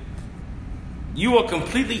Lynn. You are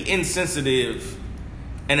completely insensitive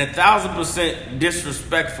and 1,000%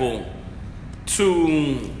 disrespectful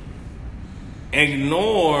to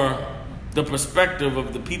ignore the perspective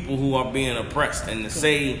of the people who are being oppressed and to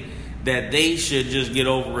say that they should just get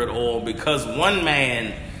over it all because one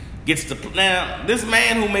man gets to... Now, this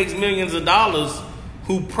man who makes millions of dollars,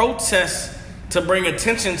 who protests to bring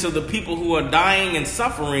attention to the people who are dying and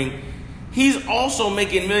suffering, he's also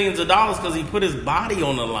making millions of dollars because he put his body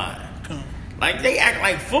on the line. Like, they act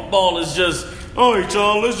like football is just, all right,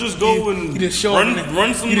 y'all, let's just go and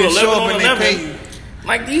run some 11 on 11.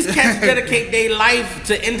 Like, these cats dedicate their life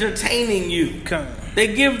to entertaining you. They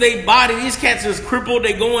give their body. These cats is crippled.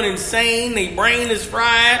 They going insane. Their brain is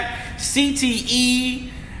fried. CTE.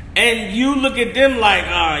 And you look at them like,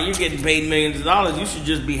 you're getting paid millions of dollars. You should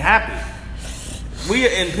just be happy. We are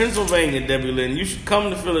in Pennsylvania, Debbie Lynn. You should come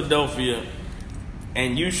to Philadelphia.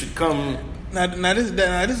 And you should come... Now this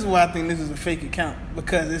is why I think this is a fake account.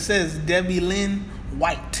 Because it says Debbie Lynn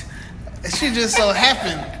White. She just so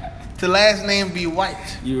happened... the last name be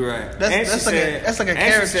White. You're right. That's like a character.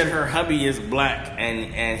 And she said her hubby is black,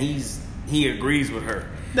 and he agrees with her.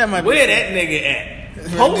 That might Where be that nigga at?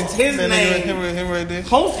 Post his name. Him right there.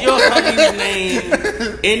 Post your hubby's name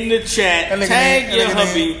in the chat. Tag your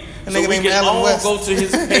hubby so we can all go to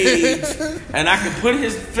his page, and I can put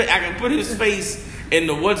his face in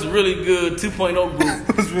the What's Really Good 2.0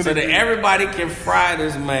 group so that everybody can fry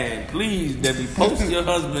this man. Please, Debbie, post your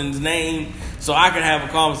husband's name so I can have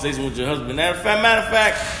a conversation with your husband. Matter of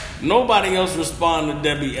fact, nobody else respond to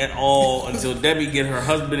Debbie at all until Debbie get her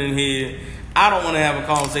husband in here I don't want to have a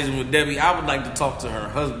conversation with Debbie. I would like to talk to her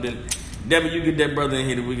husband. Debbie, you get that brother in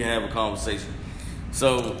here that we can have a conversation.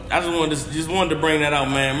 So I just wanted to bring that out,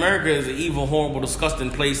 man. America is an evil, horrible, disgusting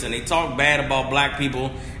place, and they talk bad about black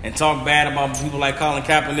people and talk bad about people like Colin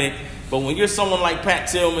Kaepernick. But when you're someone like Pat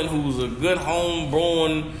Tillman, who's a good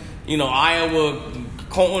homegrown, Iowa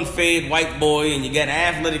corn-fed white boy, and you got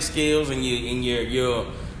athletic skills, and you're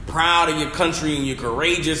proud of your country, and you're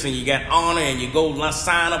courageous, and you got honor, and you go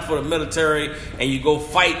sign up for the military, and you go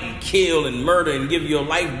fight and kill and murder and give your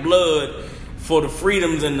lifeblood for the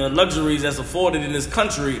freedoms and the luxuries that's afforded in this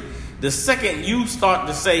country, the second you start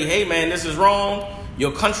to say, hey man, this is wrong,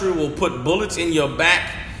 your country will put bullets in your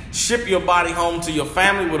back, ship your body home to your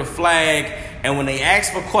family with a flag, and when they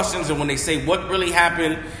ask for questions and when they say what really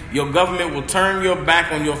happened, your government will turn your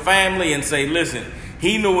back on your family and say, listen,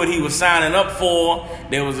 he knew what he was signing up for.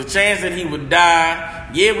 There was a chance that he would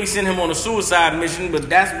die. Yeah, we sent him on a suicide mission, but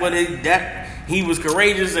that's what he was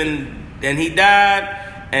courageous and he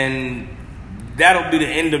died, and that'll be the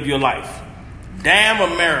end of your life. Damn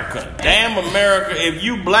America. Damn America. If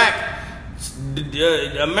you black,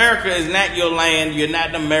 America is not your land. You're not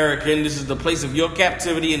an American. This is the place of your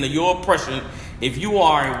captivity and your oppression. If you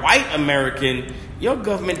are a white American, your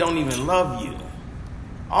government don't even love you.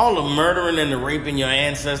 All the murdering and the raping your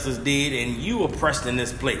ancestors did, and you oppressed in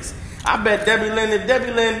this place. I bet Debbie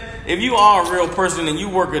Lynn, if you are a real person and you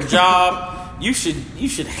work a job, you should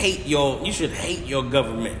hate your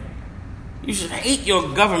government. You should hate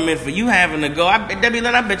your government for you having to go. Debbie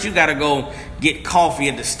Lynn, I bet you gotta go get coffee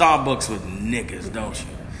at the Starbucks with niggas, don't you?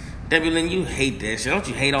 Debbie Lynn, you hate that shit. Don't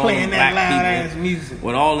you hate all the black people music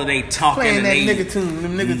with all of they talking and they nigga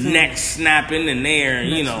tune, neck snapping and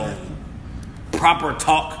their proper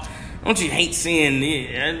talk? Don't you hate seeing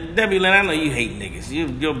Debbie Lynn? I know you hate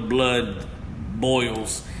niggas. Your blood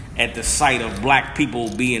boils at the sight of black people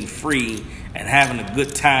being free and having a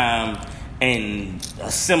good time and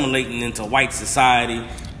assimilating into white society.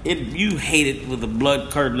 You hate it with a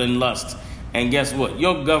blood-curdling lust. And guess what?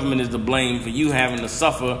 Your government is to blame for you having to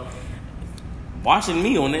suffer watching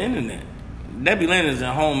me on the internet. Debbie Lynn is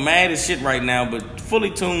at home mad as shit right now, but fully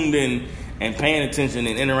tuned in and paying attention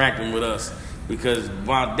and interacting with us. Because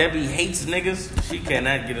while Debbie hates niggas, she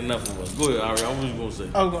cannot get enough of us. Go ahead, Ari. What was you going to say?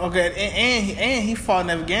 Oh, okay. And he fought in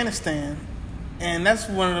Afghanistan. And that's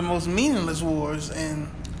one of the most meaningless wars and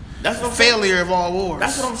that's the failure of all wars.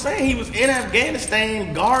 That's what I'm saying. He was in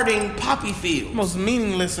Afghanistan guarding poppy fields. Most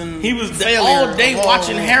meaningless and he was all day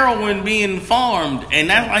watching heroin being farmed, and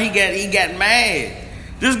that's why he got mad.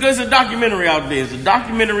 There's a documentary out there. It's a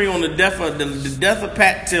documentary on the death of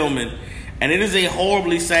Pat Tillman, and it is a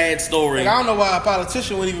horribly sad story. Like, I don't know why a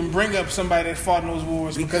politician would even bring up somebody that fought in those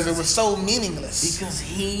wars because it was so meaningless. Because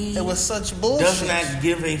it was such bullshit. Does not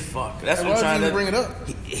give a fuck. That's what I'm trying to bring it up.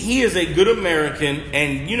 He is a good American,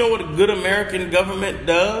 and you know what a good American government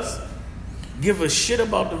does? Give a shit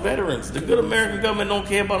about the veterans. The good American government don't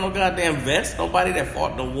care about no goddamn vets, nobody that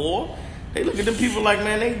fought the war. They look at them people like,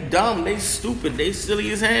 man, they dumb, they stupid, they silly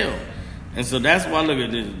as hell. And so that's why I look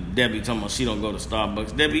at this Debbie talking about she don't go to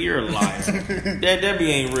Starbucks. Debbie, you're a liar. Debbie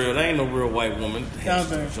ain't real. There ain't no real white woman. She'll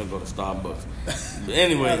go to Starbucks. But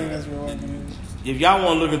anyway, I think that's real white woman. If y'all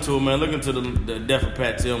want to look into it, man, look into the death of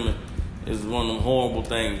Pat Tillman. It's one of them horrible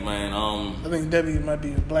things, man. I think Debbie might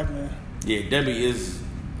be a black man. Yeah, Debbie's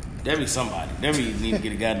somebody. Debbie need to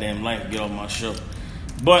get a goddamn life and get off my show.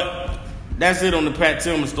 But that's it on the Pat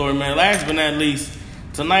Tillman story, man. Last but not least,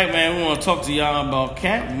 tonight, man, we want to talk to y'all about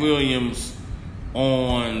Cat Williams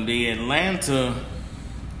on the Atlanta.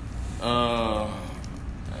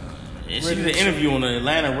 She did an interview on the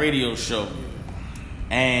Atlanta radio show.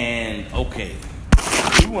 And okay,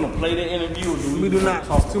 do you want to play the interview? Or do we do not.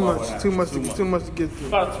 It's too much to get through.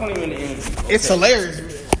 About a 20-minute interview. Okay. It's hilarious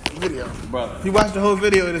video, brother. You watch the whole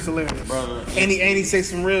video, it is hilarious, brother. And he say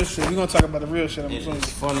some real shit. We're gonna talk about the real shit.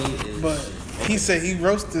 It's funny, but he said he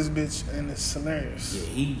roasts this bitch, and it's hilarious. Yeah,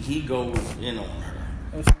 he goes in on her.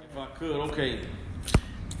 If I could, okay.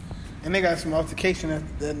 And they got some altercation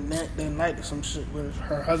that night or some shit with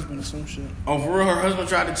her husband or some shit. Oh, for real? Her husband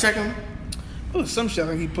tried to check him? It was some shit. I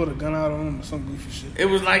think he put a gun out on him or some goofy shit. It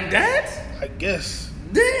was like that? I guess.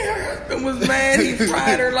 Damn, her husband was mad. He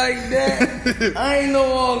fried her like that. I ain't know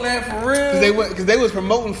all that for real. Because they was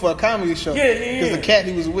promoting for a comedy show. Yeah. Because the cat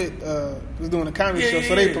he was with was doing a comedy show,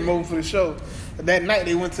 so they promoting for the show. That night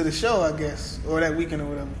they went to the show, I guess, or that weekend or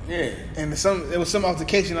whatever. Yeah. And there was some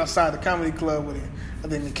altercation outside the comedy club with it. I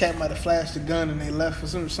think the cat might have flashed the gun and they left. Or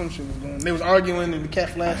some shit was going on. They was arguing and the cat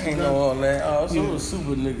flashed the gun. I ain't know all that. Oh, so it was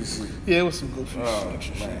super nigga shit. Yeah, it was some good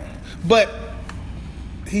shit. But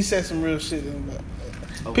he said some real shit.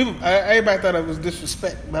 Everybody thought it was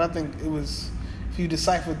disrespect, but I think it was. If you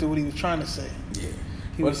decipher through what he was trying to say,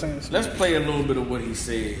 he was saying. Let's play a little bit of what he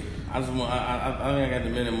said. I think I got the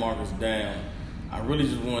minute markers down. I really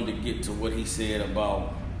just wanted to get to what he said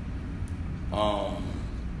about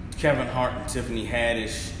Kevin Hart and Tiffany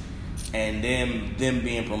Haddish and them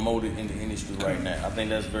being promoted in the industry right now. I think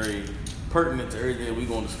that's very pertinent to everything we're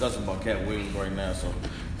going to discuss about Cat Williams right now. So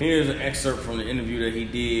here's an excerpt from the interview that he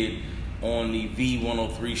did on the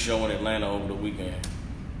V103 show in Atlanta over the weekend.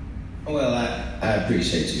 Well, I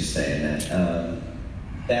appreciate you saying that.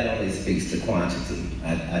 That only speaks to quantity.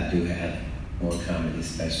 I do have more comedy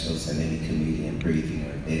specials than any comedian breathing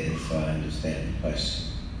or dead, so I understand the question.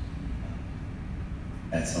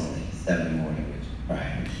 That's only 7 more than Richard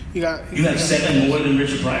Pryor. You have 7 more than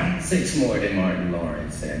Richard Pryor? 6 more than Martin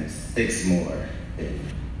Lawrence and 6 more than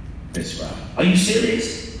Chris Rock. Are you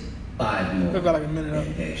serious? 5 more about like a minute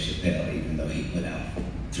than Dave Chappelle, even though he put out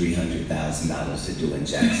 $300,000 to do in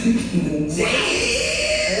Jackson.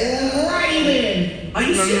 Righty then. Are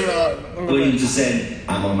you serious? Williams just said,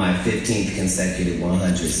 I'm on my 15th consecutive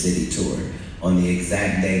 100 city tour. On the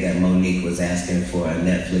exact day that Monique was asking for a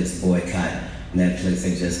Netflix boycott, Netflix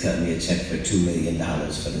had just cut me a check for $2 million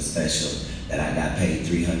for the special that I got paid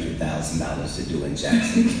 $300,000 to do in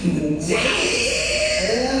Jackson.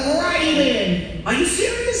 Righty then. Are you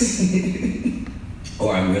serious?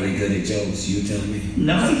 Or I'm really good at jokes, you tell me.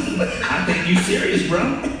 No, I think you're serious, bro.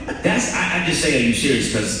 I just say, are you serious?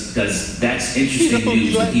 Because that's interesting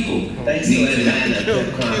news for people. Thanks to Atlanta,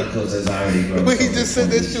 Pimp Chronicles has already grown. But he just said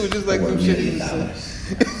this shit was just like some shit he said.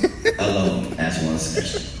 Alone, that's one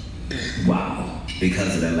special. Wow.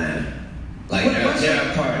 Because of Atlanta. Like, there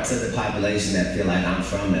are parts of the population that feel like I'm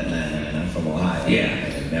from Atlanta and I'm from Ohio. Yeah.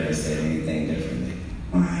 And have never said anything differently.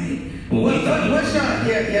 All right. What's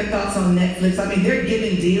your thoughts on Netflix? I mean, they're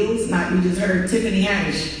giving deals. Not, we just heard Tiffany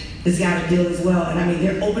Haddish has got a deal as well, and I mean,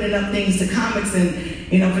 they're opening up things to comics, and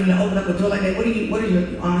for them to open up a door like that. What are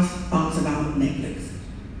your honest thoughts about Netflix?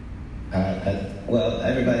 Well,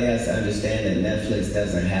 everybody has to understand that Netflix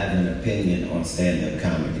doesn't have an opinion on stand-up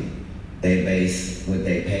comedy. They base what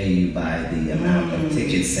they pay you by the amount of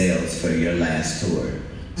ticket sales for your last tour.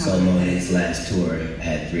 So Monique's last tour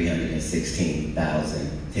had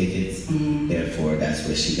 316,000 tickets. Therefore, that's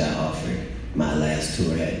what she got offered. My last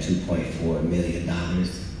tour had $2.4 million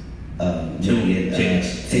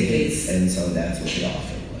tickets, and so that's what the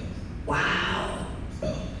offer was. Wow.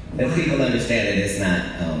 So if people understand that it's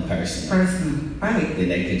not personal. Right. Then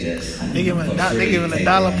they could just they giving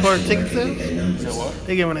 $1 per ticket sale.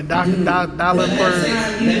 They giving $1 per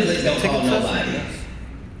Netflix don't call nobody.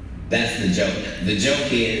 That's the joke. The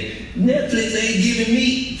joke is Netflix ain't giving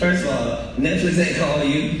me. First of all, Netflix ain't calling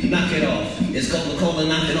you. Knock it off. It's Coca-Cola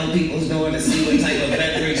knocking on people's door to see what type of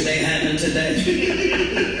beverage they having today.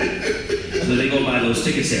 So they go buy those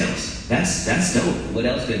ticket sales. That's dope. What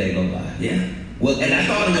else did they go buy? Yeah. Well, and I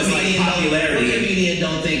thought it was like popularity. Comedians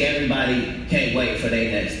don't think everybody can't wait for their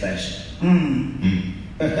next special.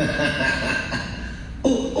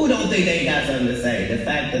 Who don't think they got something to say? The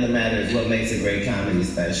fact of the matter is, what makes a great comedy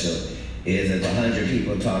special is if 100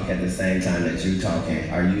 people talk at the same time that you talking,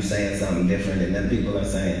 are you saying something different than them people are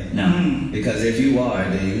saying? No. Because if you are,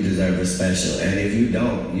 then you deserve a special. And if you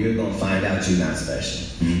don't, you're going to find out you're not special.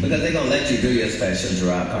 Because they're going to let you do your special,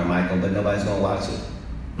 Gerard Carmichael, but nobody's going to watch it.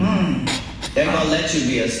 They're going to let you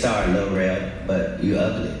be a star, Lil Rel, but you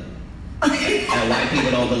ugly. And white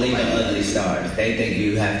people don't believe in ugly stars. They think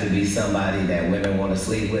you have to be somebody that women want to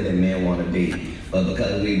sleep with and men want to be. But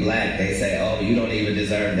because we black, they say, oh, you don't even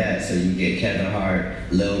deserve that. So you get Kevin Hart,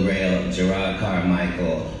 Lil Rel, Gerard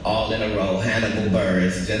Carmichael, all in a row, Hannibal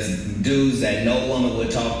Buress, just dudes that no woman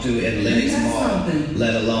would talk to in Lenox Mall,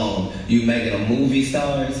 let alone you making them movie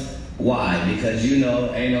stars. Why? Because you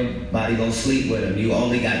know ain't nobody gonna sleep with them. You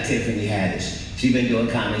only got Tiffany Haddish. She been doing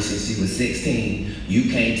comedy since she was 16. You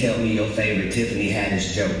can't tell me your favorite Tiffany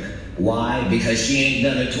Haddish joke. Why? Because she ain't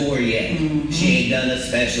done a tour yet. She ain't done a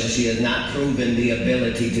special. She has not proven the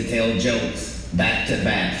ability to tell jokes back to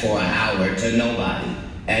back for an hour to nobody.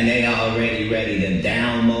 And they already ready to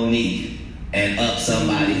down Monique and up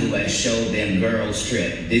somebody who has showed them Girls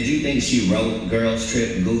Trip. Did you think she wrote Girls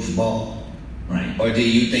Trip Goofball? Right. Or do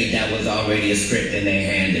you think that was already a script and they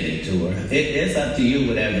handed it to her? It's up to you,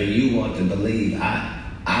 whatever you want to believe.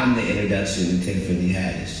 I'm the introduction to Tiffany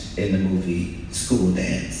Haddish in the movie School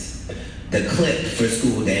Dance. The clip for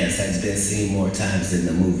School Dance has been seen more times than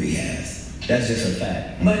the movie has. That's just a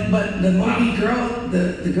fact. But the movie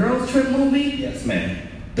the Girls Trip movie? Yes, ma'am.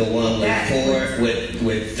 The one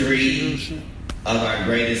with 3. of our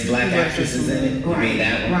greatest black actresses in it. You mean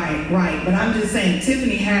that one? Right. But I'm just saying,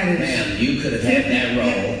 Tiffany Haddish. Ma'am, you could have had that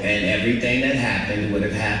role, and everything that happened would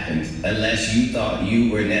have happened unless you thought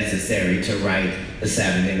you were necessary to write the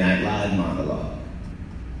Saturday Night Live monologue.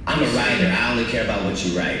 I'm a writer. I only care about what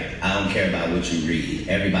you write. I don't care about what you read.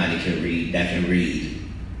 Everybody can read that can read.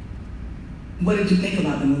 What did you think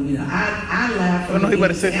about the movie? I laughed. I know he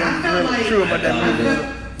better say something true about that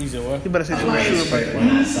movie. He said what? He better say something true about that. When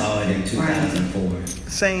I saw it in 2004.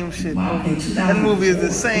 Same shit. Wow. That movie is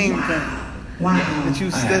the same thing. Wow.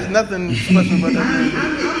 There's nothing special about that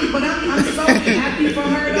movie. But I'm so happy for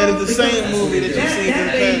her. That is the same movie that you've seen in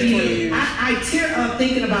the past 20 years. I tear up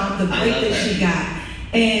thinking about the break that she got.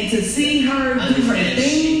 And to see her do her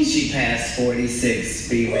thing. She passed 46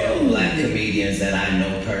 female black comedians that I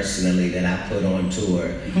know personally that I put on tour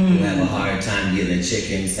who have a hard time getting a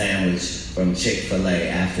chicken sandwich from Chick-fil-A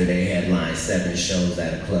after they headline 7 shows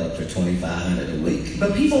at a club for $2,500 a week.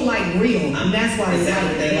 But people like real, and that's why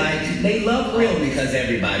they like. They love real because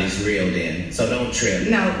everybody's real then. So don't trip.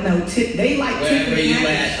 No, they like. Wherever you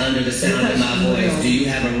at, under the sound of my voice, do you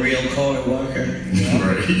have a real co-worker?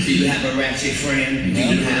 Do you have a ratchet friend? Do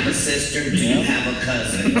you have a sister? Do you have a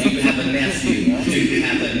cousin? Do you have a nephew? Do you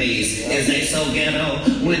have a niece? Is they so ghetto?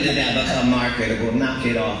 When did that become marketable? Knock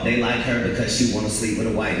it off. They like her because she want to sleep with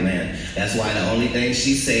a white man. That's why the only thing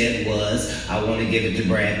she said was, I want to give it to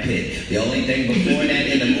Brad Pitt. The only thing before that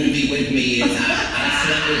in the movie with me is, I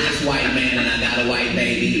slept with this white man and I got a white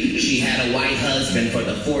baby. She had a white husband for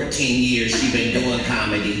the 14 years she been doing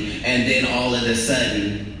comedy, and then all of a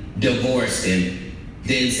sudden divorced him,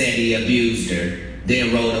 then said he abused her,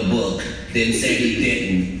 then wrote a book, then said he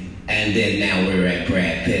didn't, and then now we're at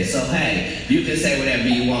Brad Pitt. So hey, you can say whatever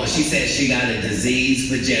you want. She said she got a disease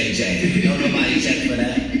for JJ. Don't nobody check for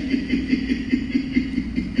that.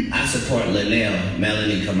 I support Linnell,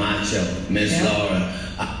 Melanie Camacho, Miss Laura.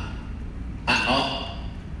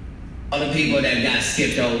 All the people that got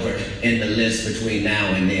skipped over in the list between now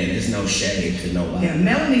and then. There's no shade to nobody. Yeah,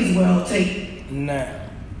 Melanie's well taken. Now,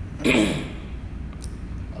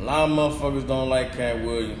 a lot of motherfuckers don't like Cat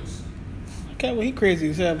Williams. Cat, well, he crazy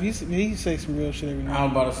as hell. He say some real shit every now and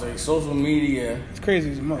I'm about to say, social media it's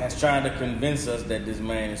crazy as a mother. has tried to convince us that this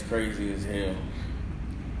man is crazy as hell.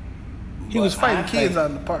 He was fighting kids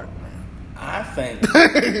out in the park. I think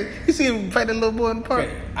you see him fight that little boy in the park.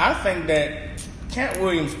 Okay, I think that Cat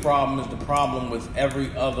Williams' problem is the problem with every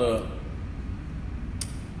other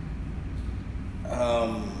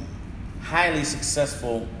highly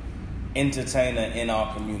successful entertainer in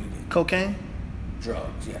our community. Cocaine?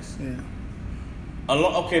 Drugs, yes. Yeah.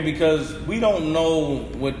 Okay, because we don't know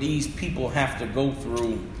what these people have to go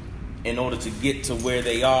through in order to get to where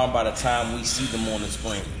they are by the time we see them on the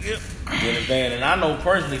screen. Yep. You understand? And I know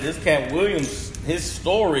personally, this Cat Williams, his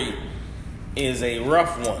story is a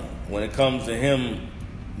rough one when it comes to him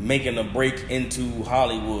making a break into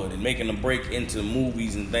Hollywood and making a break into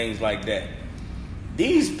movies and things like that.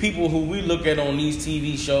 These people who we look at on these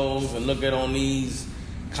TV shows and look at on these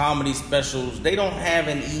comedy specials, they don't have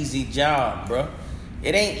an easy job, bruh.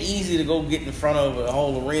 It ain't easy to go get in front of a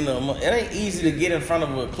whole arena. It ain't easy to get in front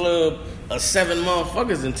of a club of 7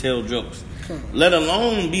 motherfuckers and tell jokes. Let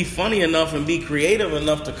alone be funny enough and be creative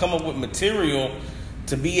enough to come up with material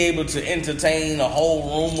to be able to entertain a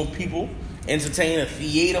whole room of people, entertain a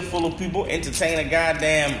theater full of people, entertain a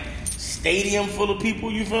goddamn stadium full of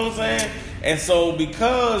people, you feel what I'm saying? And so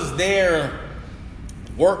because their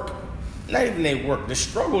work, not even their work, the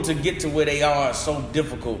struggle to get to where they are is so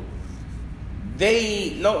difficult,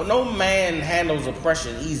 no man handles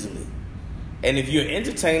oppression easily. And if you're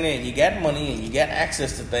entertaining and you got money and you got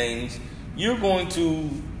access to things, you're going to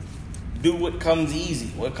do what comes easy,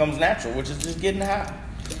 what comes natural, which is just getting high.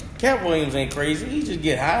 Cat Williams ain't crazy. He just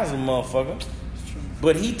get high as a motherfucker.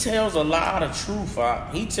 But he tells a lot of truth.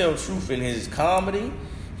 He tells truth in his comedy.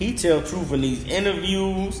 He tells truth in these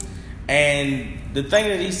interviews. And the thing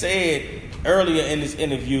that he said earlier in this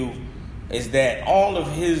interview is that all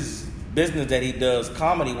of his business that he does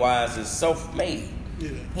comedy-wise is self-made. Yeah.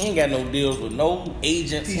 He ain't got no deals with no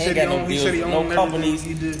agents. He ain't got no deals with no companies.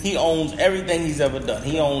 He owns everything he's ever done.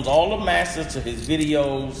 He owns all the masters to his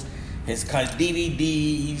videos, his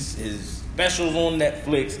DVDs, his specials on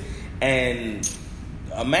Netflix. And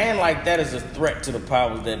a man like that is a threat to the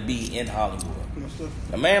powers that be in Hollywood.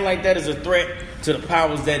 A man like that is a threat to the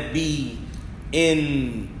powers that be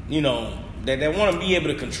in, that want to be able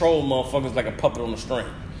to control motherfuckers like a puppet on a string.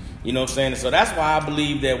 You know what I'm saying? So that's why I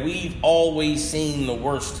believe that we've always seen the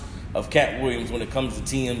worst of Cat Williams when it comes to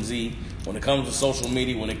TMZ, when it comes to social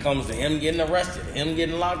media, when it comes to him getting arrested, him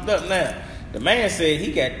getting locked up now. The man said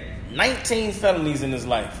he got 19 felonies in his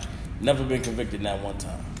life. Never been convicted not one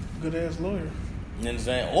time. Good ass lawyer. You know what I'm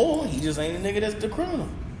saying? Or he just ain't a nigga that's the criminal.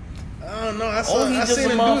 I don't know. I seen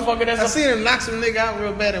him knock some nigga out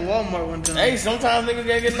real bad at Walmart one time. Hey, sometimes niggas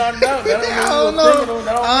gotta get knocked out. I don't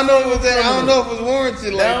know if it was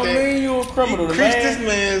warranted like that. That don't mean you a criminal. He creased this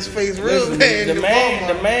man's face real bad.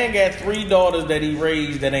 The man got 3 daughters that he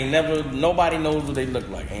raised that ain't never. Nobody knows what they look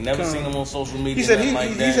like. Ain't never seen them on social media. He said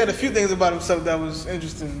he said a few things about himself that was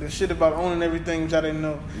interesting. The shit about owning everything, which I didn't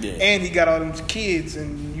know. Yeah. And he got all them kids,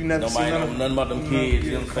 and you never see nothing about them kids.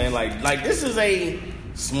 You know what I'm saying? Like this is a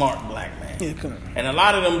smart black man. Yeah, come on. And a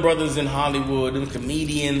lot of them brothers in Hollywood, them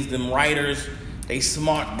comedians, them writers, they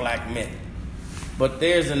smart black men. But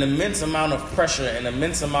there's an immense amount of pressure and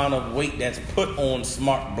immense amount of weight that's put on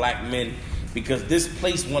smart black men because this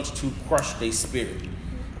place wants to crush their spirit.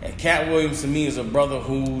 And Cat Williams to me is a brother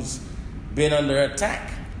who's been under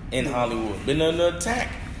attack in Hollywood, been under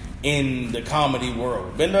attack in the comedy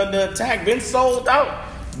world, been under attack, been sold out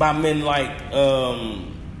by men like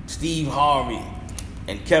Steve Harvey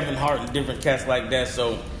and Kevin Hart and different cats like that.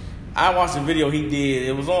 So I watched a video he did.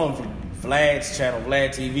 It was on Vlad's channel, Vlad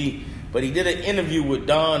TV. But he did an interview with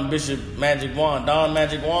Don Magic Wand,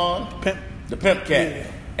 the pimp cat. Yeah.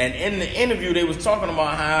 And in the interview, they was talking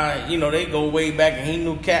about how, you know, they go way back, and he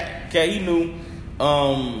knew Cat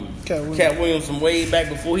Williams from way back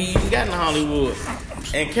before he even got in Hollywood.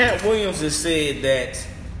 And Cat Williams has said that,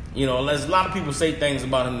 you know, there's a lot of people say things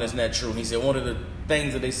about him that's not true. And he said one of the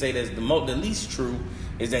things that they say that's the least true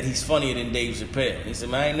is that he's funnier than Dave Chappelle. He said,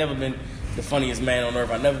 man, I ain't never been the funniest man on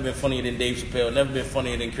earth. I've never been funnier than Dave Chappelle. Never been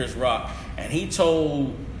funnier than Chris Rock. And he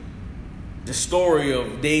told the story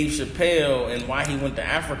of Dave Chappelle and why he went to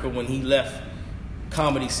Africa when he left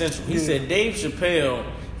Comedy Central. He said Dave Chappelle,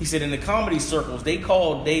 he said in the comedy circles, they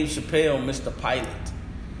called Dave Chappelle Mr. Pilot.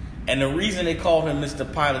 And the reason they called him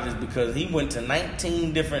Mr. Pilot is because he went to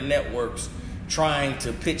 19 different networks trying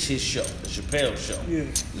to pitch his show, the Chappelle Show. Yeah.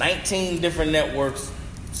 19 different networks,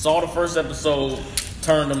 saw the first episode,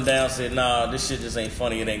 turned them down, said, nah, this shit just ain't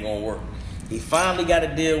funny, it ain't gonna work. He finally got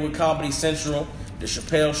a deal with Comedy Central. The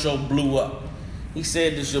Chappelle Show blew up. He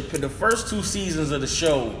said the first 2 seasons of the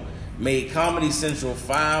show made Comedy Central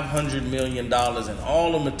 $500 million, and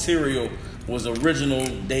all the material was original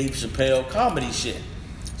Dave Chappelle comedy shit.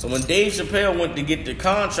 So when Dave Chappelle went to get the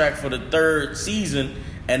contract for the 3rd season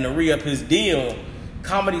and to re-up his deal,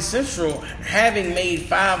 Comedy Central, having made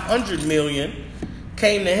 $500 million,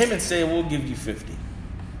 came to him and said, we'll give you 50.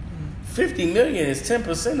 50 million is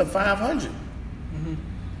 10% of 500. Mm-hmm.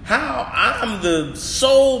 How I'm the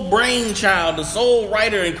sole brainchild, the sole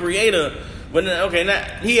writer and creator. But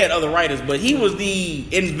he had other writers, but he was the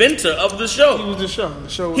inventor of the show. He was the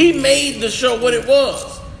show. He made the show what it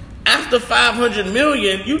was. After 500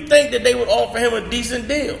 million, you think that they would offer him a decent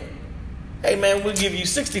deal? Hey man, we'll give you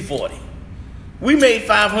 60-40. We made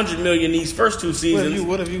 500 million these first 2 seasons.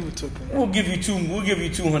 What have you took? We'll give you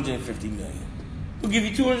 250 million. We'll give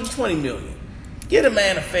you 220 million. Get a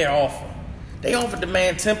man a fair offer. They offered the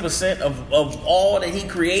man 10% of all that he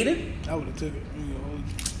created. I would have took it.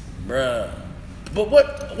 Bruh. But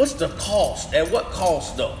what's the cost? At what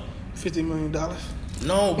cost though? $50 million.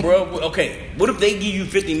 No, bro. Okay, what if they give you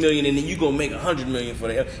 50 million and then you gonna make 100 million for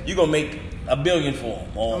that? You gonna make $1 billion for them?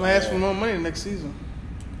 I'm gonna ask for more money next season.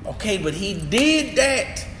 Okay, but he did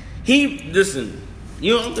that. Listen.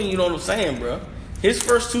 You don't think you know what I'm saying, bro? His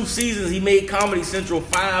first 2 seasons, he made Comedy Central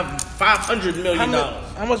 $500 million.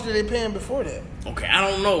 How much did they pay him before that? Okay, I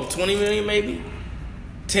don't know. 20 million maybe?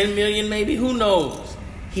 10 million maybe? Who knows?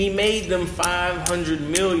 He made them $500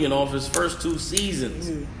 million off his first 2 seasons.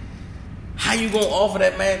 Yeah. How you gonna offer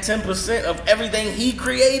that man 10% of everything he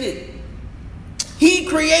created? He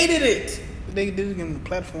created it. They did give him the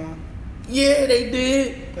platform. Yeah, they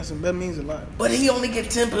did. That means a lot. But he only get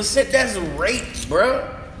 10%. That's rape, bro.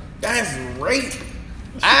 That's rape.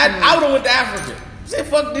 I would have went to Africa. Said,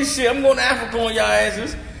 fuck this shit. I'm going to Africa on y'all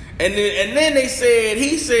asses. And then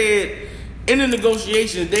he said in the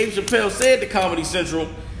negotiations, Dave Chappelle said to Comedy Central,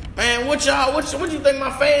 man, what you think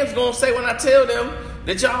my fans gonna say when I tell them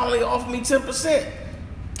that y'all only offer me 10%?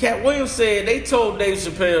 Cat Williams said they told Dave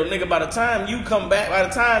Chappelle, nigga, by the time you come back, by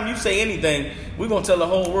the time you say anything, we're gonna tell the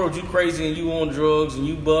whole world you crazy and you on drugs and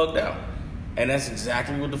you bugged out. And that's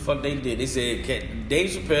exactly what the fuck they did. They said Dave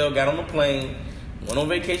Chappelle got on a plane, went on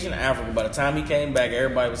vacation to Africa. By the time he came back,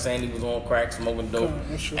 everybody was saying he was on crack, smoking dope.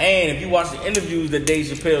 And if you watch the interviews that Dave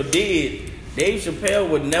Chappelle did, Dave Chappelle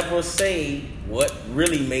would never say what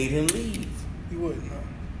really made him leave. He wouldn't. No.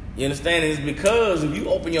 You understand? It's because if you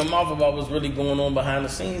open your mouth about what's really going on behind the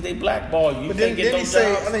scenes, they blackball you. But then he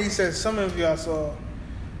said, I think he said some of y'all saw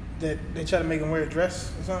that they try to make him wear a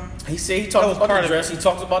dress or something? He said he talks about the dress. He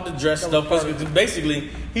talks about the dress stuff. Basically,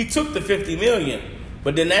 he took the $50 million,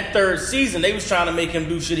 but then that third season they was trying to make him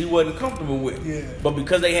do shit he wasn't comfortable with. Yeah. But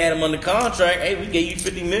because they had him under contract, hey, we gave you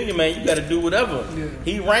 $50 million, man. You got to do whatever. Yeah.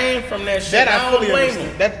 He ran from that shit. That I fully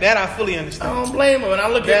understand. That I fully understand. I don't blame him. And I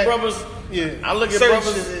look at brothers. Yeah. I look at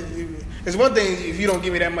brothers. It's one thing if you don't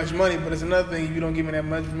give me that much money, but it's another thing if you don't give me that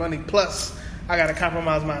much money. Plus, I got to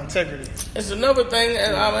compromise my integrity. It's another thing.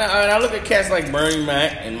 And I look at cats like Bernie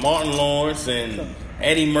Mac and Martin Lawrence and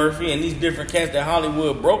Eddie Murphy and these different cats that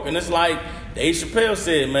Hollywood broke. And it's like Dave Chappelle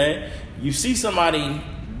said, man, you see somebody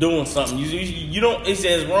doing something, you don't. It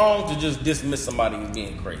says wrong to just dismiss somebody as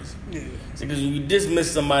being crazy. Yeah. Because when you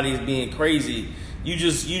dismiss somebody as being crazy,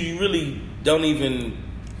 you really don't even.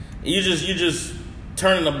 You just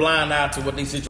turning a blind eye to what they situation.